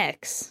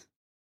ex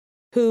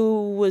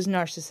who was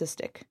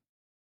narcissistic?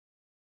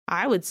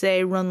 I would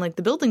say run like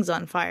the building's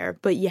on fire,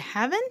 but you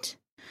haven't?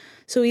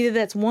 So either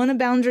that's one, a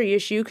boundary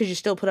issue because you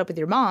still put up with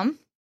your mom,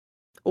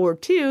 or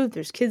two,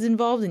 there's kids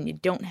involved and you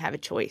don't have a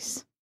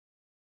choice.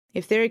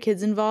 If there are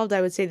kids involved, I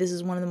would say this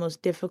is one of the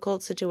most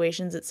difficult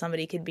situations that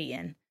somebody could be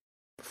in.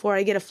 Before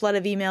I get a flood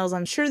of emails,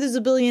 I'm sure there's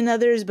a billion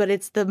others, but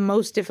it's the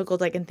most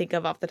difficult I can think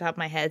of off the top of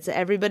my head. So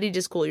everybody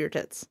just cool your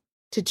tits.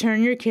 To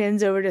turn your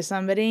kids over to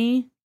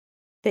somebody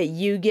that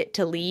you get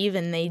to leave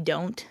and they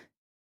don't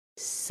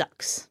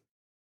sucks.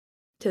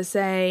 To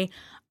say,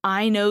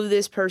 I know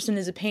this person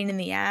is a pain in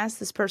the ass,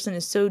 this person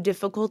is so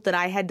difficult that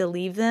I had to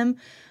leave them,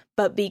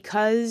 but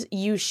because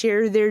you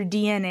share their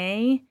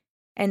DNA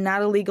and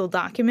not a legal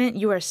document,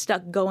 you are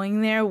stuck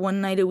going there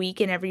one night a week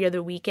and every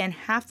other weekend,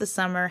 half the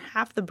summer,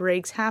 half the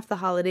breaks, half the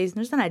holidays, and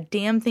there's not a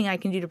damn thing I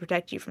can do to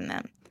protect you from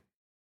them.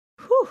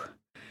 Whew,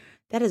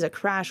 that is a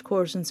crash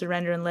course in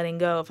surrender and letting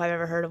go if I've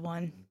ever heard of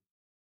one.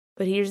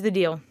 But here's the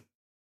deal.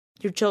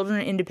 Your children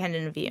are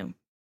independent of you.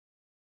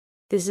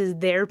 This is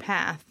their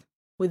path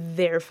with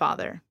their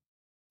father.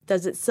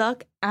 Does it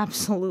suck?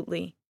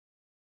 Absolutely.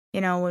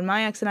 When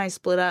my ex and I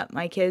split up,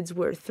 my kids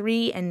were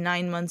 3 and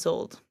 9 months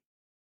old.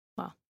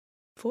 Well,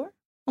 4?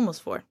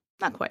 Almost 4.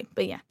 Not quite,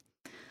 but yeah.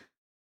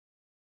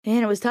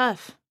 And it was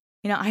tough.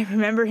 I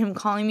remember him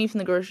calling me from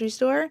the grocery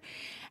store,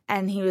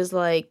 and he was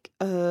like,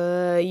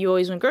 you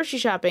always went grocery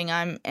shopping.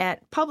 I'm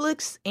at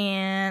Publix,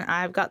 and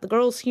I've got the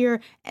girls here,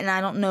 and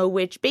I don't know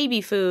which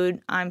baby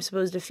food I'm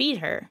supposed to feed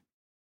her.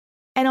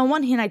 And on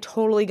one hand, I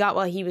totally got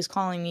why he was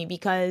calling me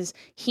because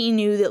he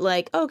knew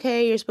that,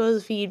 okay, you're supposed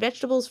to feed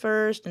vegetables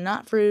first and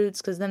not fruits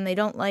because then they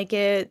don't like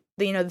it.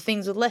 The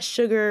things with less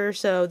sugar.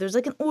 So there's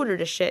an order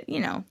to shit,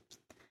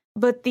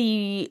 But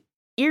the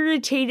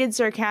irritated,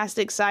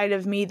 sarcastic side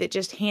of me that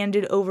just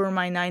handed over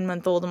my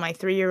 9-month-old and my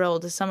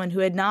 3-year-old to someone who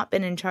had not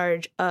been in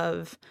charge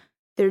of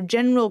their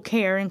general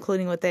care,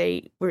 including what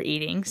they were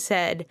eating,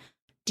 said,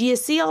 Do you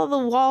see all the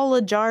wall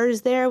of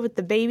jars there with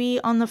the baby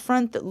on the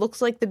front that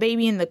looks like the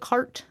baby in the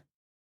cart?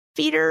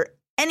 Feed her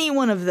any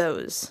one of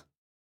those.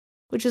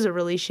 Which is a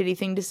really shitty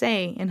thing to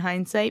say in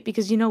hindsight,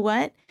 because you know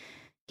what?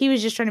 He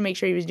was just trying to make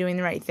sure he was doing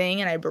the right thing,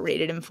 and I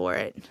berated him for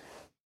it,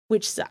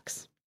 which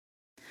sucks.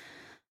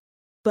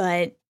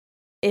 But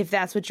if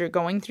that's what you're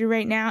going through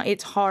right now,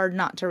 it's hard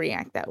not to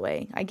react that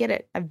way. I get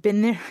it. I've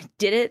been there. I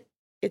did it.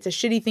 It's a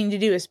shitty thing to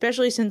do,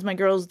 especially since my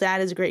girl's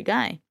dad is a great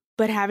guy.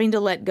 But having to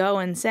let go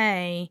and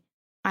say,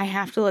 I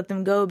have to let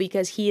them go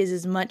because he is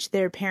as much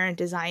their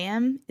parent as I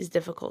am, is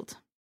difficult.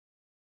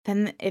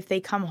 Then if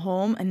they come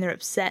home and they're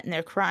upset and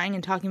they're crying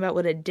and talking about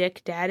what a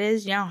dick dad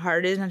is, you know how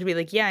hard it is not to be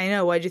like, yeah, I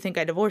know. Why'd you think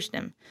I divorced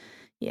him?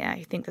 Yeah,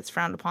 I think that's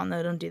frowned upon,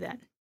 though. Don't do that.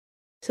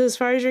 So as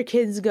far as your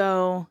kids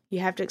go, you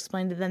have to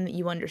explain to them that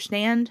you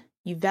understand,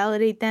 you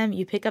validate them,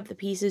 you pick up the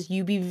pieces,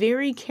 you be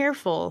very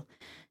careful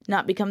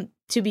not become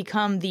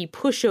the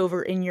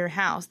pushover in your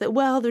house. That,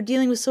 well, they're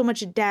dealing with so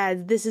much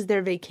dads, this is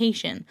their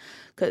vacation.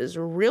 Because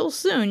real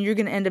soon you're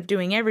going to end up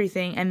doing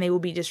everything and they will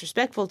be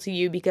disrespectful to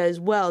you because,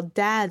 well,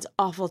 dad's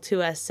awful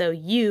to us, so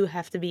you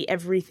have to be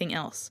everything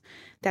else.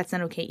 That's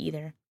not okay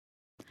either.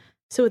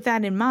 So with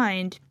that in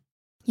mind,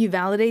 you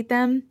validate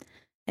them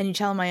and you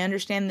tell them, I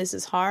understand this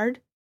is hard,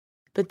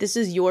 but this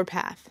is your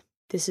path.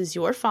 This is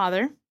your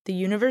father. The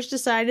universe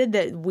decided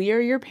that we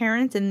are your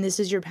parents and this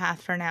is your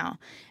path for now.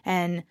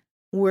 And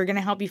we're going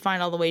to help you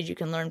find all the ways you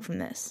can learn from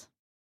this.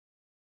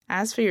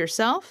 As for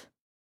yourself,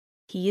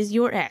 he is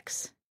your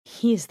ex.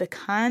 He is the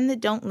kind that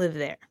don't live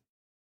there.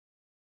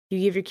 You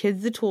give your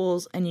kids the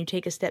tools and you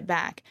take a step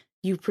back.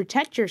 You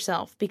protect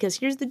yourself because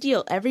here's the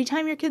deal. Every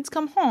time your kids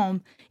come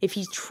home, if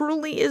he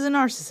truly is a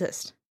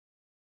narcissist,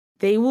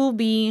 they will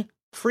be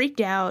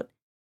freaked out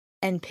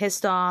and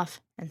pissed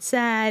off and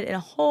sad and a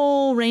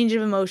whole range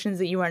of emotions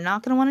that you are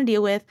not going to want to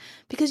deal with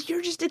because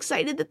you're just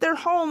excited that they're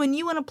home and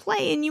you want to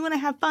play and you want to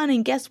have fun.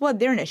 And guess what?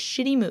 They're in a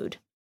shitty mood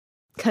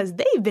because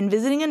they've been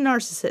visiting a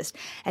narcissist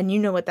and you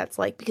know what that's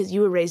like because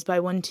you were raised by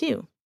one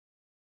too.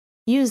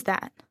 Use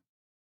that.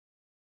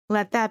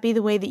 Let that be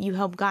the way that you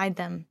help guide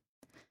them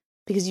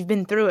because you've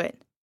been through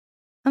it.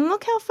 And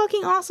look how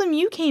fucking awesome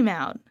you came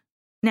out.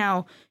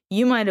 Now,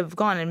 you might have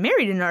gone and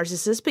married a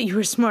narcissist, but you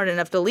were smart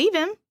enough to leave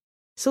him.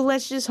 So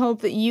let's just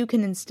hope that you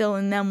can instill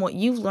in them what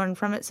you've learned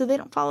from it so they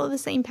don't follow the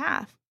same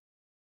path.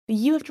 But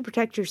you have to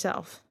protect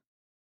yourself.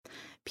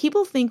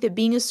 People think that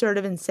being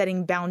assertive and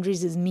setting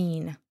boundaries is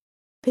mean.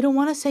 They don't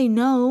want to say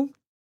no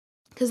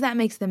because that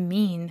makes them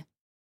mean.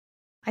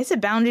 I set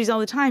boundaries all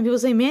the time. People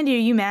say, Mandy, are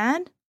you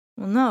mad?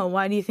 Well, no.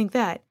 Why do you think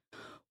that?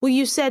 Well,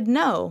 you said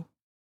no.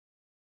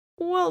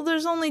 Well,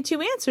 there's only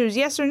two answers,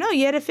 yes or no.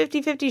 You had a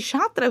 50-50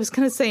 shot that I was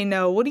going to say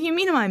no. What do you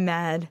mean am I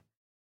mad?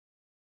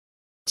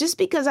 Just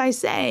because I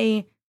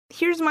say,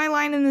 here's my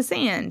line in the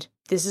sand.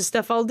 This is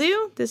stuff I'll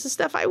do. This is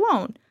stuff I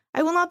won't.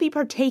 I will not be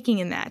partaking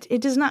in that.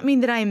 It does not mean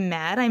that I'm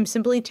mad. I'm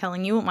simply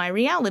telling you what my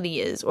reality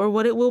is or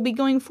what it will be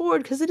going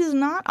forward because it is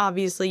not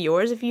obviously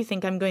yours if you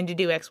think I'm going to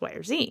do X, Y,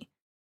 or Z.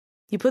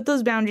 You put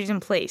those boundaries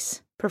in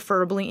place,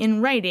 preferably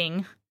in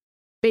writing,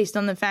 based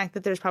on the fact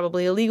that there's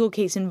probably a legal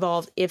case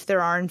involved if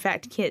there are in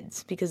fact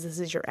kids because this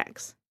is your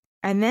ex.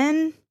 And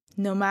then,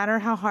 no matter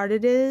how hard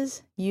it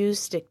is, you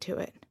stick to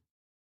it.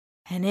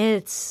 And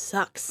it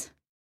sucks.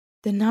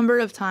 The number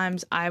of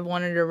times I've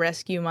wanted to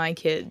rescue my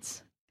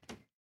kids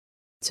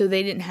so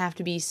they didn't have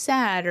to be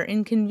sad or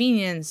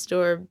inconvenienced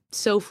or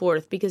so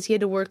forth because he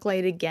had to work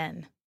late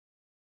again.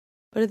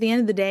 But at the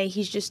end of the day,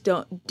 he's just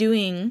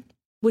doing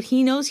what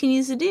he knows he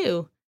needs to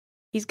do.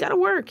 He's got to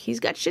work. He's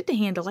got shit to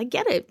handle. I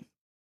get it.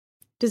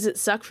 Does it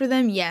suck for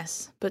them?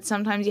 Yes. But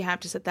sometimes you have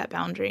to set that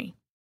boundary.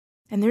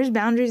 And there's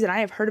boundaries that I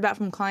have heard about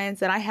from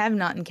clients that I have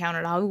not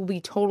encountered. I will be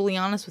totally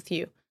honest with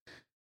you.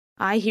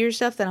 I hear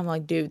stuff that I'm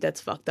like, dude,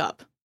 that's fucked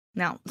up.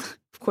 Now,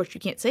 of course,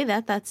 you can't say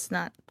that. That's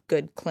not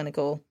good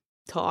clinical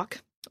talk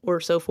or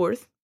so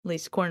forth, at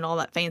least according to all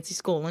that fancy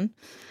schooling.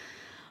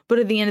 But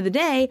at the end of the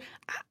day,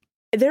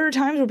 there are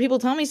times where people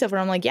tell me stuff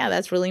where I'm like, yeah,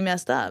 that's really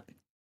messed up.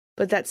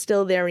 But that's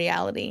still their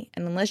reality.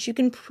 And unless you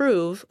can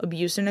prove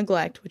abuse or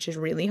neglect, which is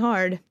really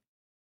hard,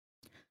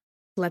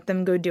 let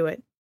them go do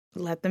it.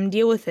 Let them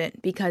deal with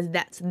it because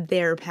that's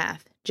their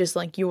path, just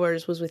like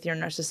yours was with your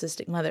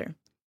narcissistic mother.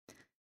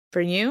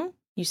 For you,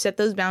 you set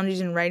those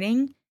boundaries in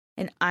writing,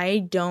 and I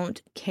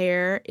don't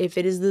care if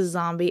it is the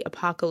zombie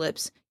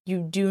apocalypse.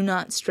 You do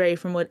not stray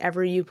from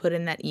whatever you put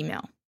in that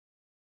email.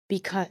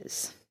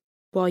 Because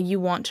while you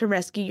want to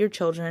rescue your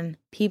children,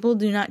 people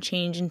do not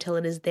change until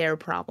it is their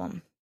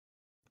problem.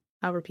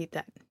 I'll repeat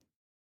that.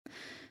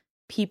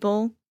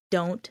 People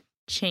don't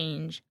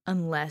change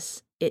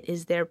unless it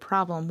is their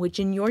problem, which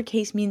in your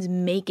case means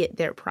make it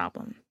their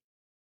problem.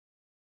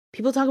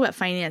 People talk about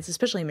finance,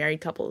 especially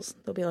married couples.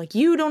 They'll be like,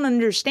 you don't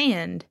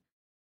understand.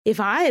 If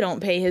I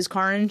don't pay his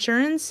car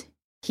insurance,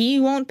 he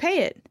won't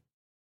pay it.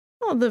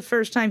 Well, the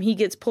first time he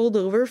gets pulled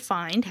over,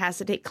 fined, has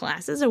to take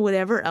classes or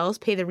whatever else,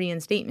 pay the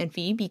reinstatement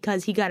fee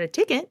because he got a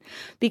ticket,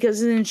 because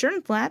his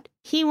insurance lapsed,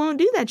 he won't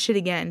do that shit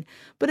again.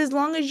 But as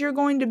long as you're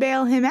going to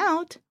bail him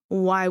out,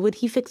 why would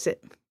he fix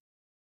it?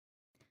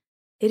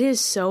 It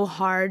is so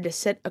hard to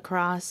sit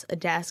across a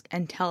desk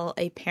and tell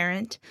a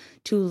parent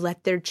to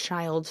let their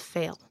child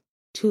fail,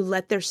 to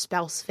let their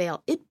spouse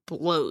fail. It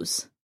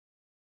blows.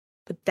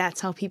 But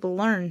that's how people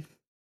learn.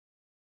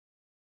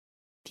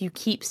 If you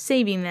keep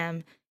saving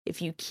them,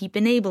 if you keep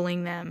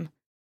enabling them,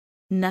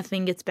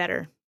 nothing gets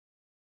better.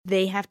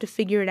 They have to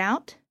figure it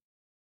out.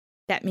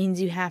 That means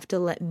you have to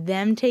let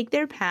them take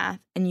their path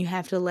and you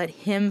have to let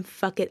him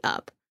fuck it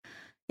up.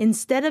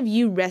 Instead of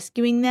you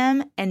rescuing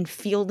them and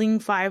fielding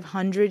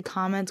 500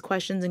 comments,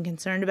 questions, and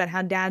concerned about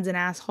how dad's an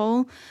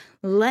asshole,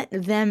 let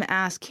them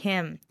ask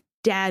him,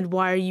 Dad,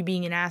 why are you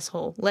being an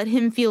asshole? Let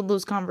him field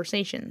those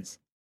conversations.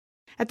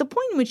 At the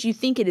point in which you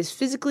think it is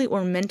physically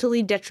or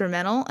mentally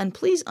detrimental, and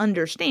please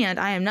understand,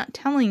 I am not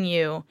telling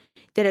you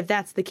that if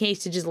that's the case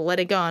to just let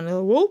it go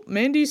and, well,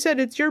 Mandy said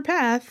it's your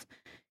path.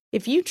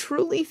 If you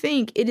truly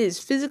think it is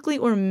physically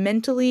or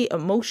mentally,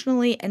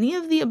 emotionally, any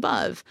of the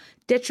above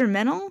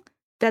detrimental,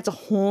 that's a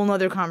whole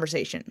nother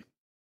conversation.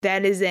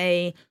 That is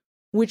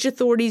which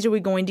authorities are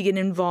we going to get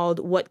involved,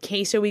 what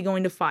case are we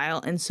going to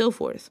file, and so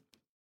forth.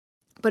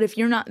 But if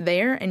you're not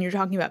there and you're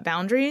talking about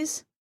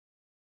boundaries,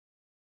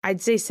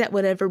 I'd say set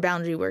whatever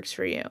boundary works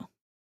for you.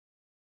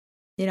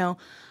 You know,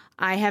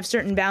 I have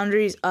certain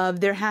boundaries of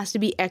there has to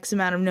be X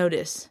amount of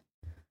notice.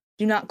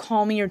 Do not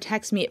call me or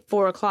text me at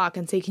 4 o'clock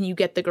and say, can you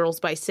get the girls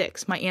by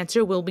 6? My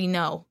answer will be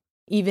no,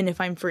 even if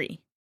I'm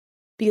free.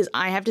 Because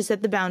I have to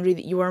set the boundary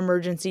that your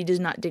emergency does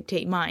not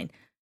dictate mine.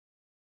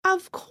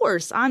 Of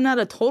course, I'm not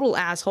a total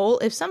asshole.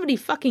 If somebody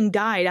fucking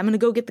died, I'm going to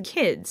go get the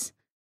kids.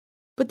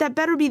 But that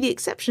better be the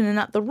exception and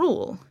not the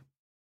rule.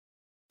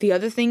 The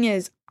other thing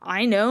is,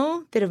 I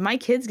know that if my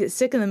kids get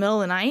sick in the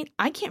middle of the night,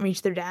 I can't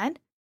reach their dad.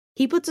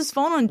 He puts his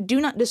phone on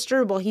do not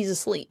disturb while he's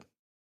asleep.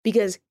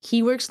 Because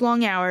he works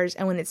long hours,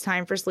 and when it's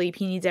time for sleep,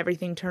 he needs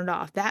everything turned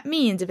off. That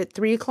means if at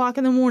 3 o'clock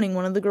in the morning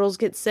one of the girls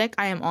gets sick,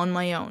 I am on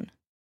my own.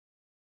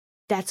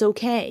 That's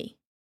okay.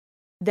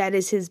 That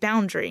is his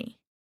boundary.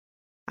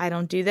 I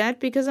don't do that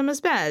because I'm a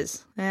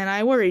spaz, and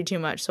I worry too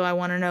much, so I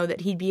want to know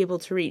that he'd be able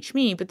to reach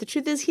me. But the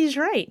truth is, he's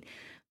right.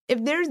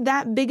 If there's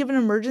that big of an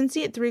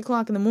emergency at 3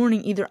 o'clock in the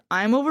morning, either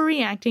I'm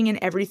overreacting and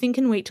everything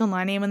can wait till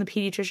 9 a.m. when the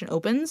pediatrician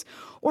opens,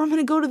 or I'm going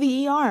to go to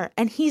the ER,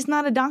 and he's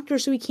not a doctor,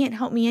 so he can't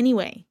help me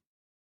anyway.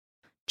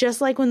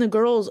 Just like when the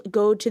girls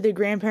go to their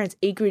grandparents'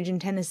 acreage in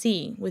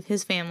Tennessee with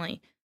his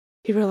family.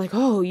 People are like,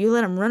 oh, you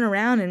let them run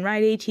around and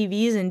ride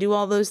ATVs and do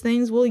all those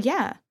things? Well,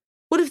 yeah.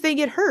 What if they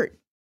get hurt?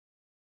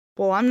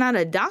 Well, I'm not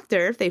a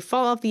doctor. If they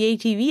fall off the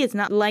ATV, it's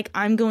not like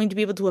I'm going to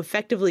be able to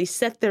effectively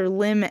set their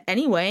limb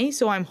anyway,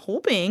 so I'm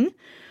hoping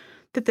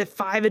that the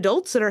 5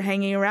 adults that are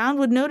hanging around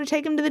would know to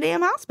take them to the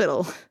damn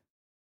hospital.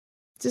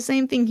 It's the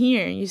same thing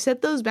here. You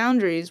set those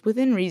boundaries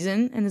within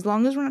reason, and as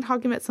long as we're not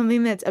talking about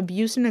something that's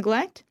abuse and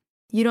neglect,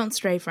 you don't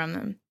stray from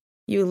them.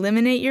 You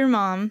eliminate your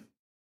mom,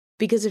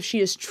 because if she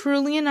is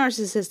truly a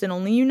narcissist, and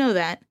only you know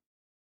that,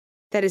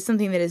 that is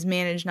something that is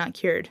managed, not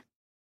cured.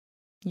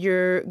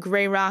 Your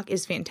gray rock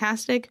is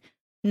fantastic.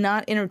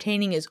 Not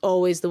entertaining is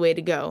always the way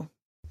to go.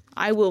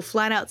 I will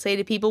flat out say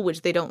to people,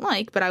 which they don't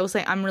like, but I will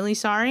say, I'm really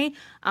sorry,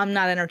 I'm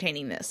not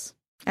entertaining this.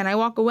 And I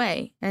walk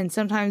away. And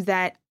sometimes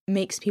that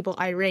makes people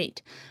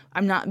irate.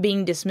 I'm not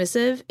being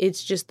dismissive.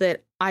 It's just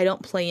that I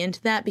don't play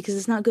into that because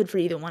it's not good for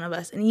either one of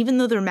us. And even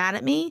though they're mad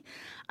at me,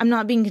 I'm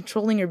not being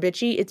controlling or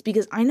bitchy. It's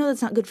because I know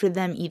that's not good for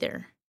them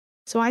either.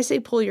 So I say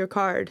pull your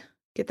card.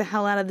 Get the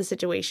hell out of the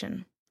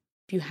situation.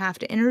 If you have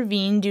to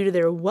intervene due to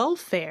their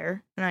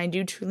welfare, and I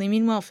do truly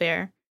mean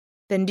welfare,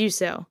 then do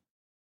so.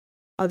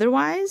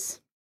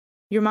 Otherwise,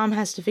 your mom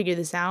has to figure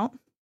this out.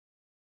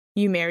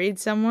 You married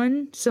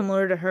someone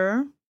similar to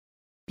her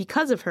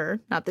because of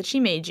her, not that she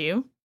made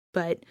you,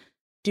 but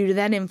due to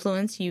that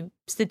influence, you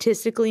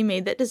statistically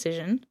made that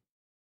decision,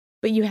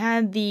 but you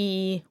had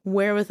the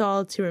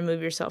wherewithal to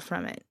remove yourself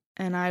from it.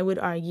 And I would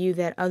argue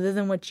that other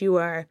than what you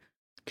are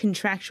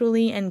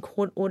contractually and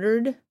court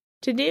ordered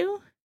to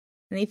do,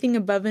 anything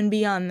above and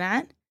beyond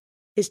that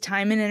is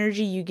time and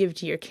energy you give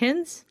to your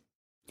kids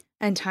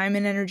and time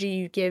and energy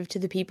you give to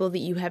the people that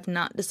you have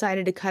not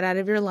decided to cut out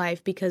of your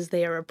life because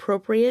they are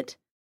appropriate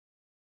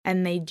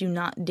and they do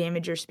not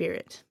damage your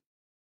spirit.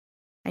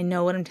 I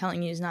know what I'm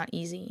telling you is not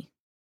easy.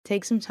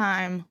 Take some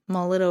time,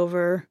 mull it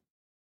over,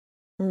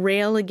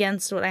 rail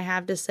against what I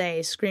have to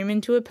say, scream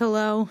into a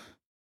pillow,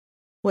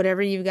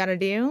 whatever you've got to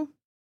do. You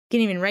can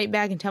even write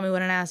back and tell me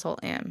what an asshole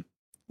I am.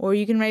 Or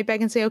you can write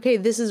back and say, okay,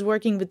 this is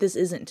working, but this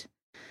isn't.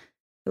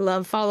 I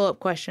love follow-up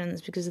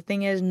questions because the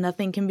thing is,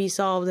 nothing can be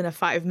solved in a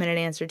 5-minute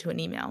answer to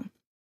an email.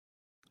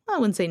 Well, I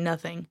wouldn't say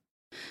nothing.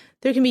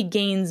 There can be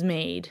gains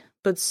made,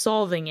 but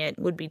solving it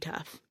would be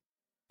tough.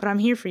 But I'm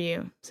here for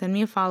you. Send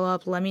me a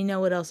follow-up. Let me know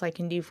what else I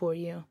can do for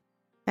you.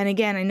 And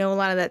again, I know a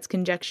lot of that's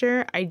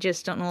conjecture. I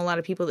just don't know a lot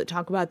of people that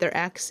talk about their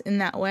ex in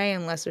that way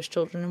unless there's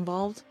children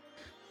involved.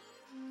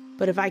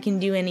 But if I can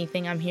do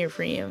anything, I'm here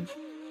for you.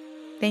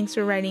 Thanks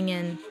for writing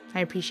in. I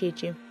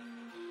appreciate you.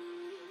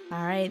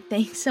 All right,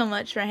 thanks so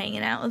much for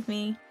hanging out with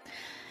me.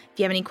 If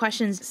you have any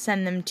questions,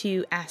 send them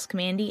to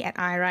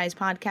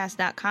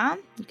askmandy@irisepodcast.com.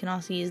 You can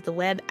also use the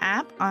web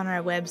app on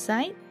our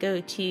website.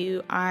 Go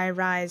to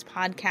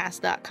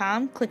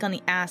irisepodcast.com, click on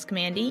the Ask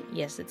Mandy,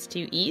 yes, it's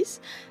 2 E's,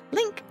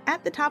 link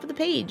at the top of the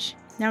page.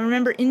 Now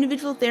remember,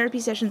 individual therapy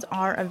sessions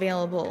are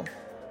available.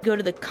 Go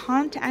to the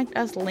Contact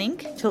Us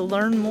link to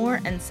learn more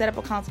and set up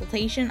a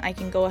consultation. I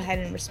can go ahead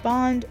and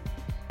respond.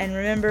 And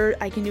remember,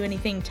 I can do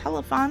anything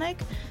telephonic,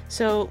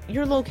 so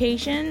your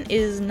location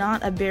is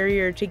not a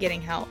barrier to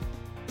getting help.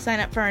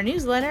 Sign up for our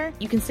newsletter.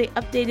 You can stay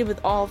updated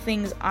with all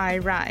things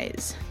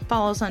iRise.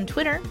 Follow us on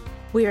Twitter.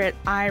 We're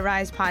at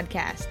iRise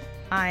Podcast.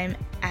 I'm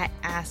at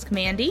Ask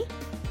Mandy.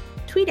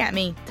 Tweet at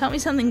me. Tell me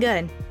something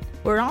good.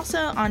 We're also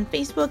on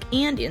Facebook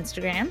and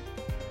Instagram.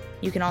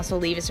 You can also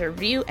leave us a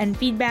review and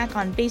feedback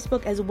on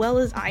Facebook as well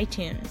as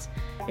iTunes.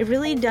 It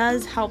really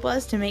does help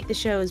us to make the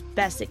show as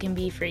best it can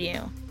be for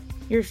you.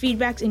 Your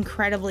feedback's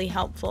incredibly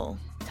helpful.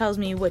 Tells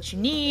me what you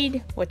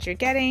need, what you're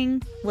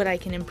getting, what I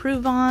can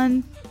improve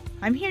on.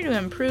 I'm here to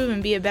improve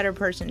and be a better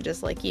person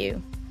just like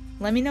you.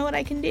 Let me know what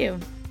I can do.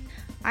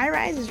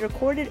 iRise is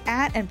recorded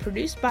at and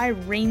produced by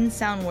Rain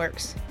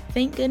Soundworks.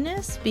 Thank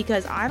goodness,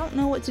 because I don't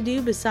know what to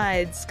do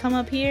besides come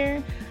up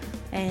here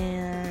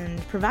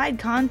and provide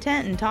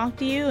content and talk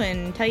to you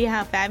and tell you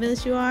how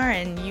fabulous you are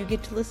and you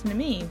get to listen to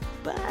me.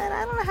 But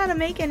I don't know how to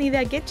make any of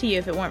that get to you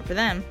if it weren't for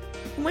them.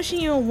 I'm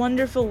wishing you a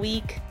wonderful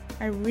week.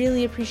 I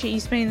really appreciate you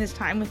spending this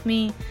time with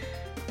me.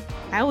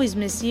 I always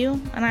miss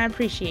you, and I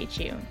appreciate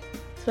you.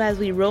 So as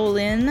we roll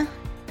in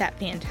that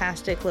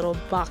fantastic little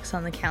box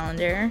on the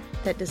calendar,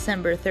 that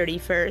December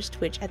 31st,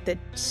 which at the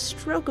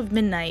stroke of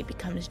midnight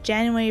becomes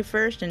January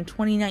 1st in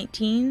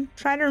 2019,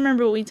 try to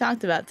remember what we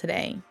talked about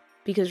today.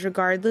 Because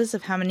regardless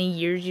of how many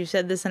years you've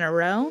said this in a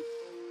row,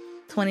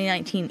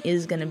 2019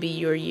 is going to be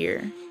your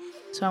year.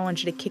 So I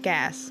want you to kick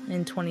ass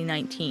in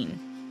 2019.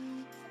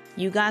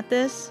 You got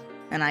this,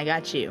 and I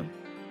got you.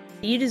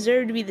 You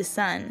deserve to be the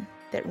sun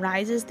that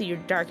rises through your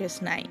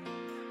darkest night.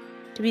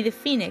 To be the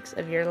phoenix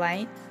of your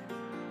light.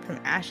 From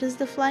ashes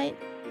to flight,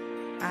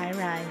 I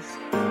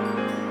rise.